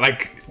 Because that,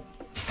 like,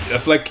 I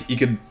feel like you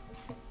could.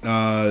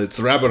 It's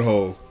a rabbit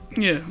hole.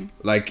 Yeah.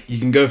 Like, you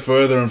can go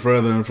further and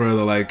further and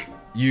further. Like,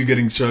 you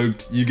getting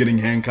choked, you getting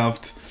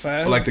handcuffed,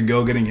 Fast. or like the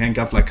girl getting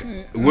handcuffed. Like,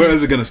 where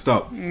is it gonna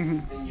stop?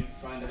 Then you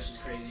find out she's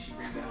crazy. She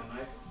brings out a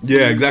knife.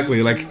 Yeah,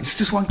 exactly. Like,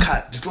 just one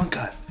cut, just one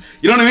cut.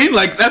 You know what I mean?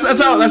 Like, that's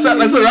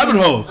a rabbit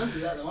hole.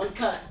 One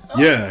cut.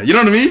 Yeah, you know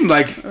what I mean?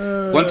 Like,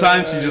 one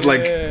time she just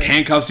like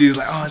handcuffs you. She's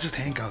like, oh, it's just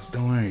handcuffs.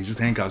 Don't worry, just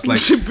handcuffs. Like,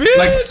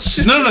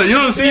 Bitch. no, you know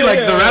what I'm saying?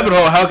 Like the rabbit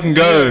hole, how it can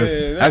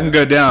go, how it can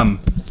go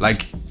down.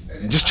 Like,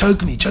 just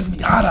choke me,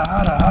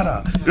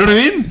 harder. You know what I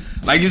mean?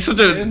 Like, it's such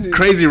a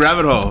crazy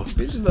rabbit hole.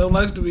 Bitches don't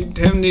like to be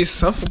damn near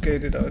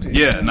suffocated out here.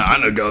 Yeah, no, I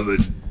know girls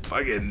that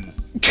fucking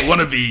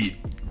want to be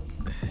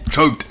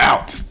choked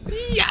out.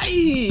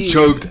 Yay!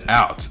 Choked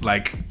out.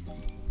 Like,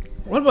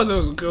 What about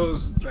those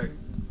girls, like,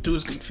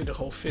 dudes can fit a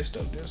whole fist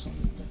up there or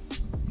something?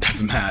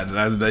 that's mad.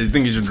 I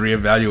think you should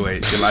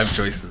reevaluate your life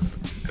choices.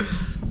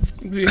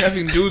 Be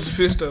having dudes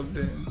fist up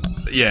there.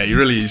 Yeah,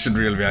 you should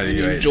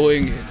reevaluate.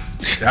 Enjoying it.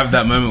 Have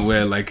that moment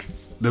where like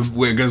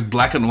where it goes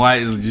black and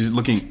white is just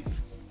looking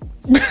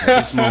at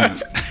this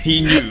moment.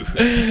 He knew.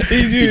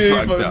 He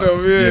fucked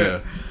up,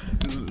 Yeah.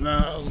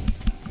 No,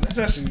 that's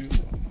actually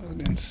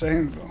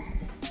insane though.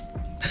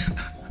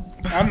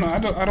 I don't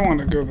know. I don't want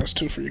to go. That's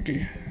too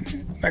freaky.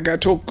 Like, I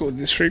talk with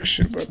this freak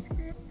shit, but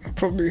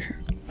probably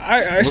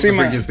I What's see the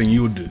my freakiest thing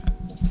you would do?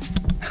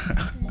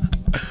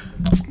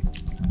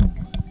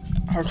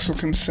 actual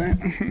consent.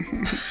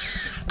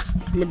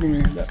 Look at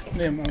me.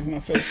 My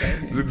face out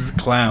here. This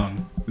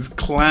clown. This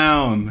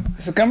clown.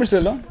 Is the camera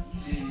still on?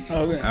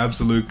 Okay.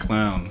 Absolute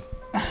clown.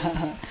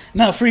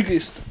 No,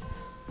 freakiest.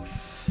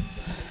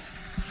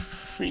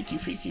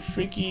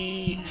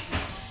 Freaky.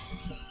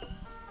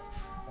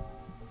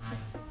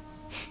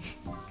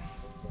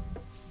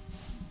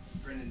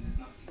 Brendan, there's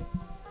nothing.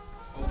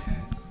 Old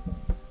hands.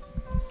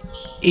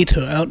 Eat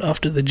her out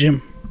after the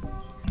gym.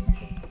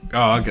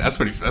 Oh, okay. That's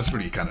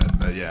pretty kind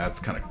of yeah. That's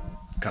kind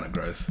of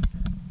gross.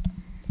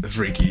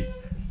 Freaky.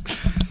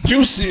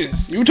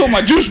 Juices. You told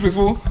my juice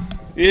before.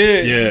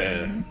 Yeah.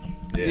 Yeah.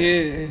 Yeah.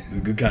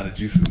 It's good kind of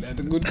juices. That's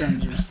a good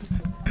kind of juice.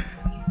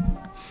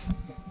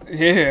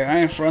 Yeah, I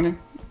ain't fronting.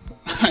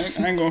 I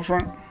ain't going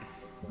front.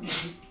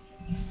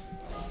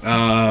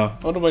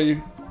 What about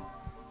you?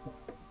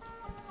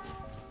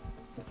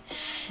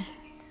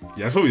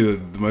 Yeah, that's probably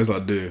the most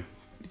I'd do.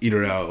 Eat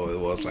her out,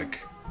 or it's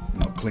like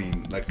not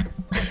clean. Like,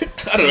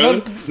 I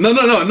don't know.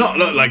 No,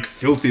 not like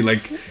filthy.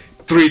 Like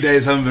 3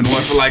 days haven't been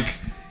washed.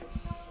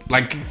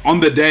 Like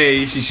on the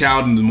day she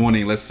showered in the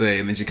morning, let's say,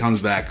 and then she comes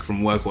back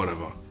from work or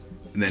whatever,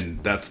 and then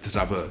that's the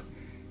type of,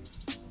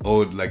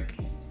 or like,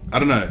 I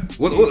don't know.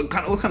 What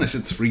kind of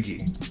shit's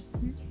freaky?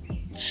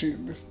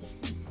 Shit,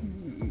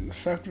 the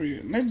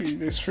factory. Maybe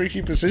there's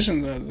freaky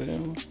positions out there.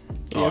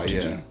 Oh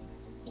yeah.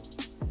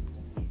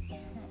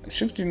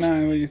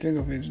 69, when you think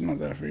of it, it's not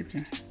that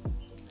freaky.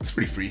 It's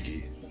pretty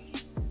freaky.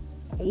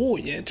 Oh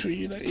yeah, true.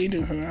 You like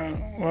eating her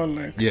out while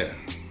like Yeah.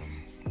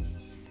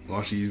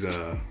 While she's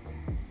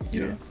you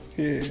know.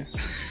 yeah.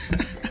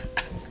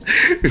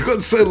 We've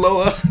got so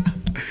lower.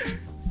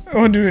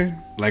 What do we?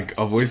 Like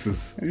our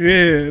voices.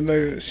 Yeah,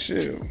 like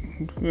shit.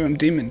 We're on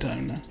demon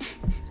time now.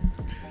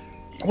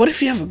 What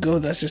if you have a girl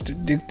that's just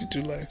addicted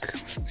to like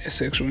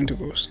sexual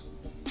intercourse?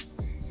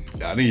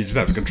 I think you just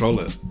have to control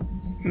it.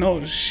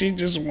 No, she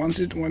just wants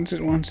it.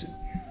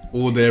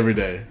 All day, every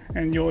day.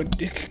 And your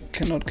dick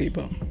cannot keep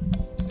up.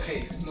 Hey,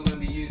 if it's not gonna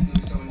be you, it's gonna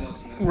be someone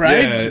else, man.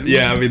 Right?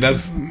 Yeah. I mean, that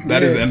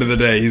is the end of the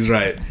day. He's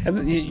right.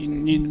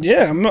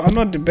 Yeah, I'm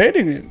not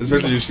debating it.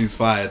 Especially if she's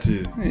fire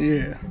too.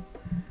 Yeah.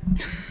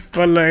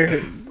 But like,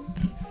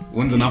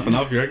 When's enough?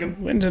 You reckon?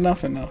 when's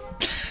enough?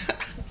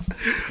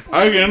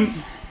 I reckon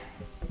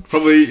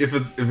probably if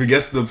it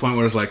gets to the point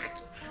where it's like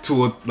 2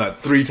 or like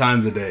 3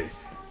 times a day,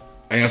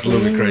 I think that's a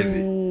little bit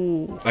crazy.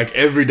 Ooh, Like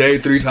every day,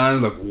 3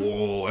 times. Like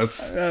whoa,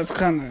 that's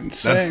kind of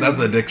insane. that's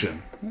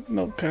addiction.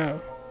 No cow.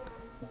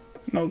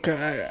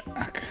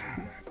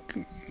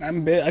 I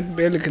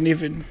barely can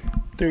even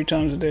 3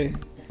 times a day.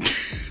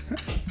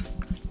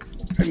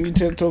 And you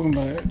talking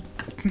about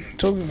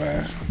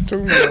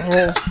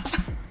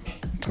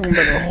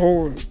the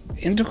whole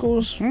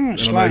intercourse. And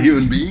I'm a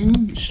human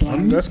being.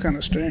 Slime. That's kind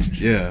of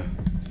strange. Yeah.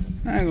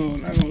 I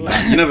ain't gonna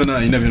lie. You never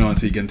know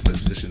until you get into that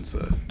position. So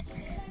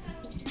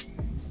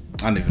I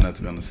don't even know,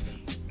 to be honest.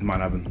 It might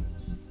happen.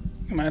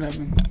 It might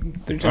happen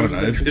 3 I times.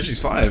 don't know. If she's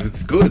 5,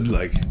 it's good.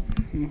 Like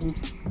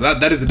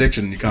that is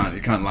addiction. You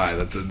can't lie.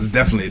 That's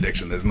definitely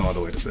addiction. There's no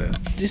other way to say it.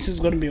 This is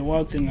gonna be a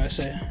wild thing I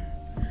say,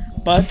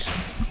 but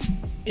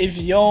if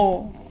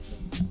y'all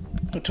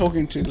are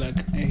talking to like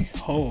a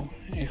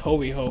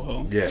hoey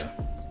ho, Yeah.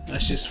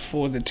 that's just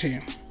for the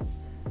team.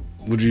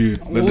 Would you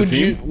let the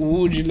team?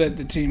 Would you let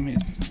the team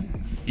hit?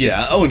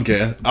 Yeah, I wouldn't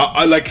care.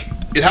 I like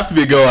it has to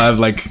be a girl I have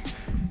like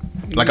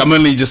I'm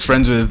only just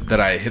friends with that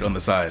I hit on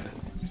the side.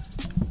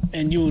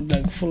 And you would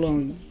like full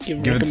on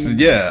give Give it to, recommend-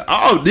 yeah.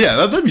 Oh yeah,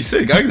 that'd be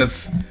sick. I think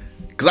that's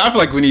because I feel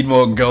like we need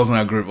more girls in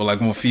our group or like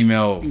more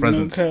female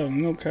presence.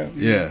 No cap.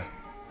 Yeah,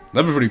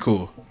 that'd be pretty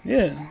cool.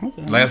 Yeah.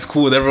 Okay. Like that's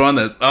cool with everyone.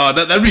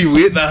 That'd be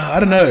weird. I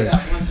don't know.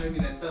 That one homie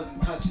that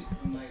doesn't touch it.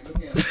 I'm like,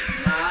 looking at it.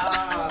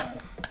 Nah.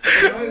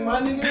 Knowing my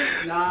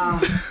niggas? Nah.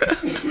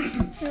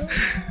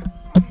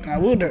 I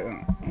would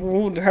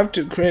have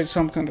to create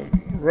some kind of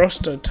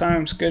roster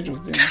time schedule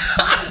thing. It's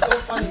so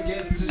funny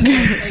getting to the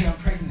hey, I'm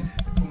pregnant.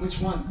 From which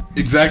one?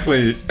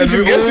 Exactly. And It's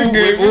a guessing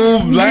game. we're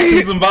all black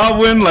and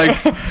Zimbabwean.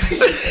 Like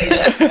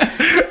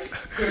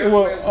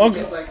Well, okay.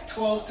 It's like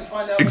 12 to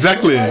find out.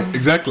 exactly, which one.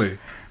 exactly.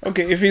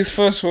 Okay, if his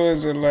first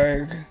words are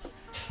like,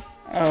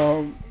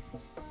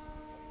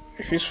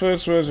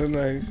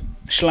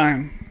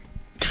 slime,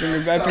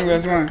 then I think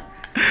that's fine.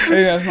 I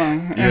think that's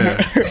fine.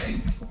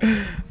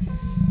 Yeah.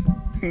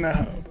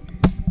 No.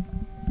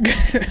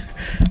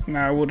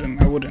 Nah, I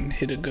wouldn't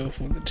hit a girl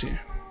for the team.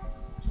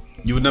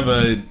 You would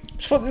never.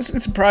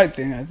 It's a pride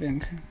thing, I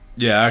think.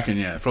 Yeah, I can.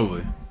 Yeah,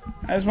 probably.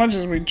 As much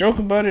as we joke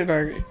about it,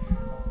 like,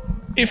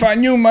 if I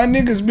knew my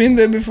niggas been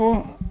there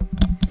before,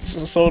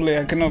 so solely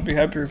I cannot be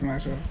happy with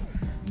myself.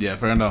 Yeah,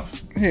 fair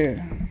enough.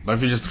 Yeah. But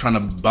if you're just trying to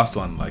bust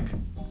one, like,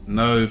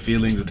 no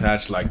feelings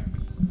attached, like,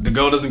 the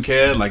girl doesn't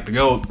care, like, the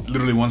girl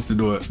literally wants to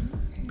do it.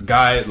 The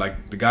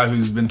guy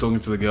who's been talking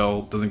to the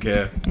girl doesn't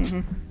care.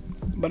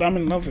 But I'm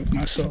in love with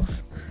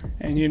myself,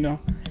 and you know,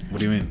 What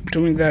do you mean?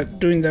 doing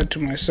that to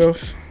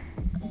myself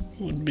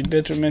would be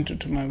detrimental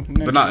to my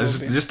mental But no, it's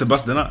well-being. just to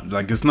bust it up.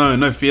 Like, it's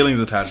no feelings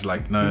attached,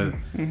 like, no,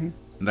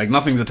 like,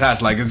 nothing's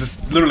attached. Like, it's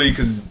just literally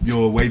because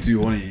you're way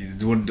too horny.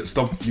 You want to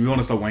stop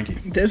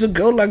wanking. There's a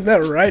girl like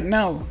that right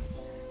now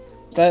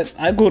that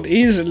I could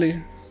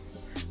easily,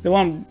 the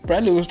one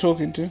Bradley was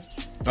talking to,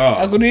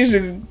 I Oh, could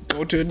easily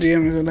go to a DM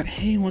and go like,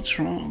 hey, what's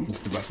wrong?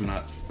 it's the busting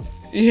up.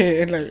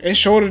 Yeah, and like a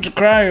shoulder to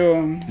cry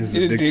on, It's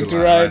a the dick to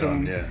ride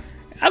on. yeah.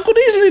 I could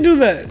easily do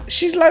that.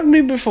 She's like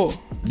me before.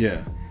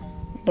 Yeah.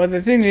 But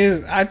the thing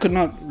is, I could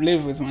not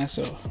live with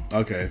myself.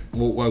 Okay.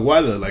 Well,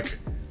 why though? Like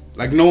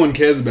no one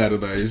cares about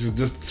it though. It's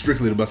just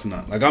strictly the busting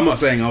up. Like I'm not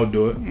saying I would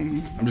do it.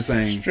 I'm just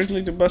saying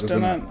Strictly to bust a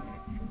Busting nut.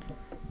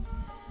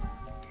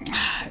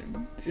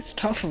 It's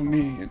tough for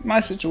me. My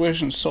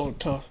situation's so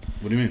tough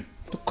What do you mean?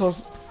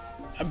 because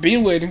I've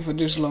been waiting for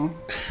this long.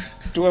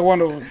 Do I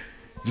want to?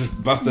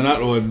 Just bust a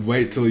nut or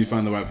wait till you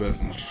find the right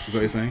person? Is that what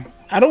you're saying?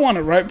 I don't want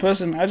a right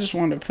person. I just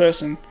want a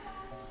person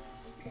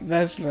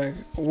that's like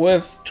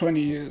worth 20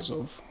 years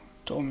of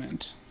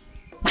torment.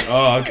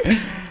 Oh, okay.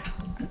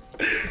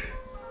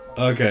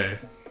 Okay.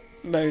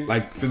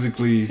 Like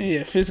Physically.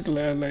 yeah,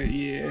 physically, I'm like,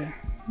 yeah,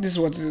 this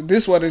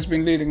is what it's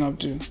been leading up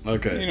to.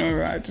 Okay. You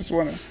know, I just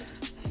want to,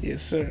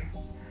 yes, sir.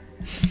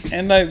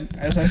 And like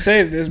as I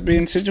said, there's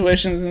been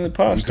situations in the You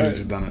past. could have Like,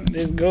 just done it.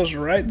 this goes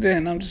right there,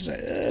 and I'm just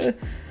like, I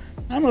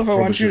don't know if I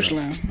Probably want you,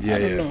 shouldn't. Slam. Yeah, I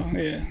don't yeah.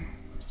 know, yeah.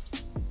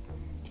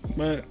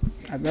 But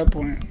at that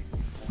point,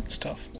 it's tough.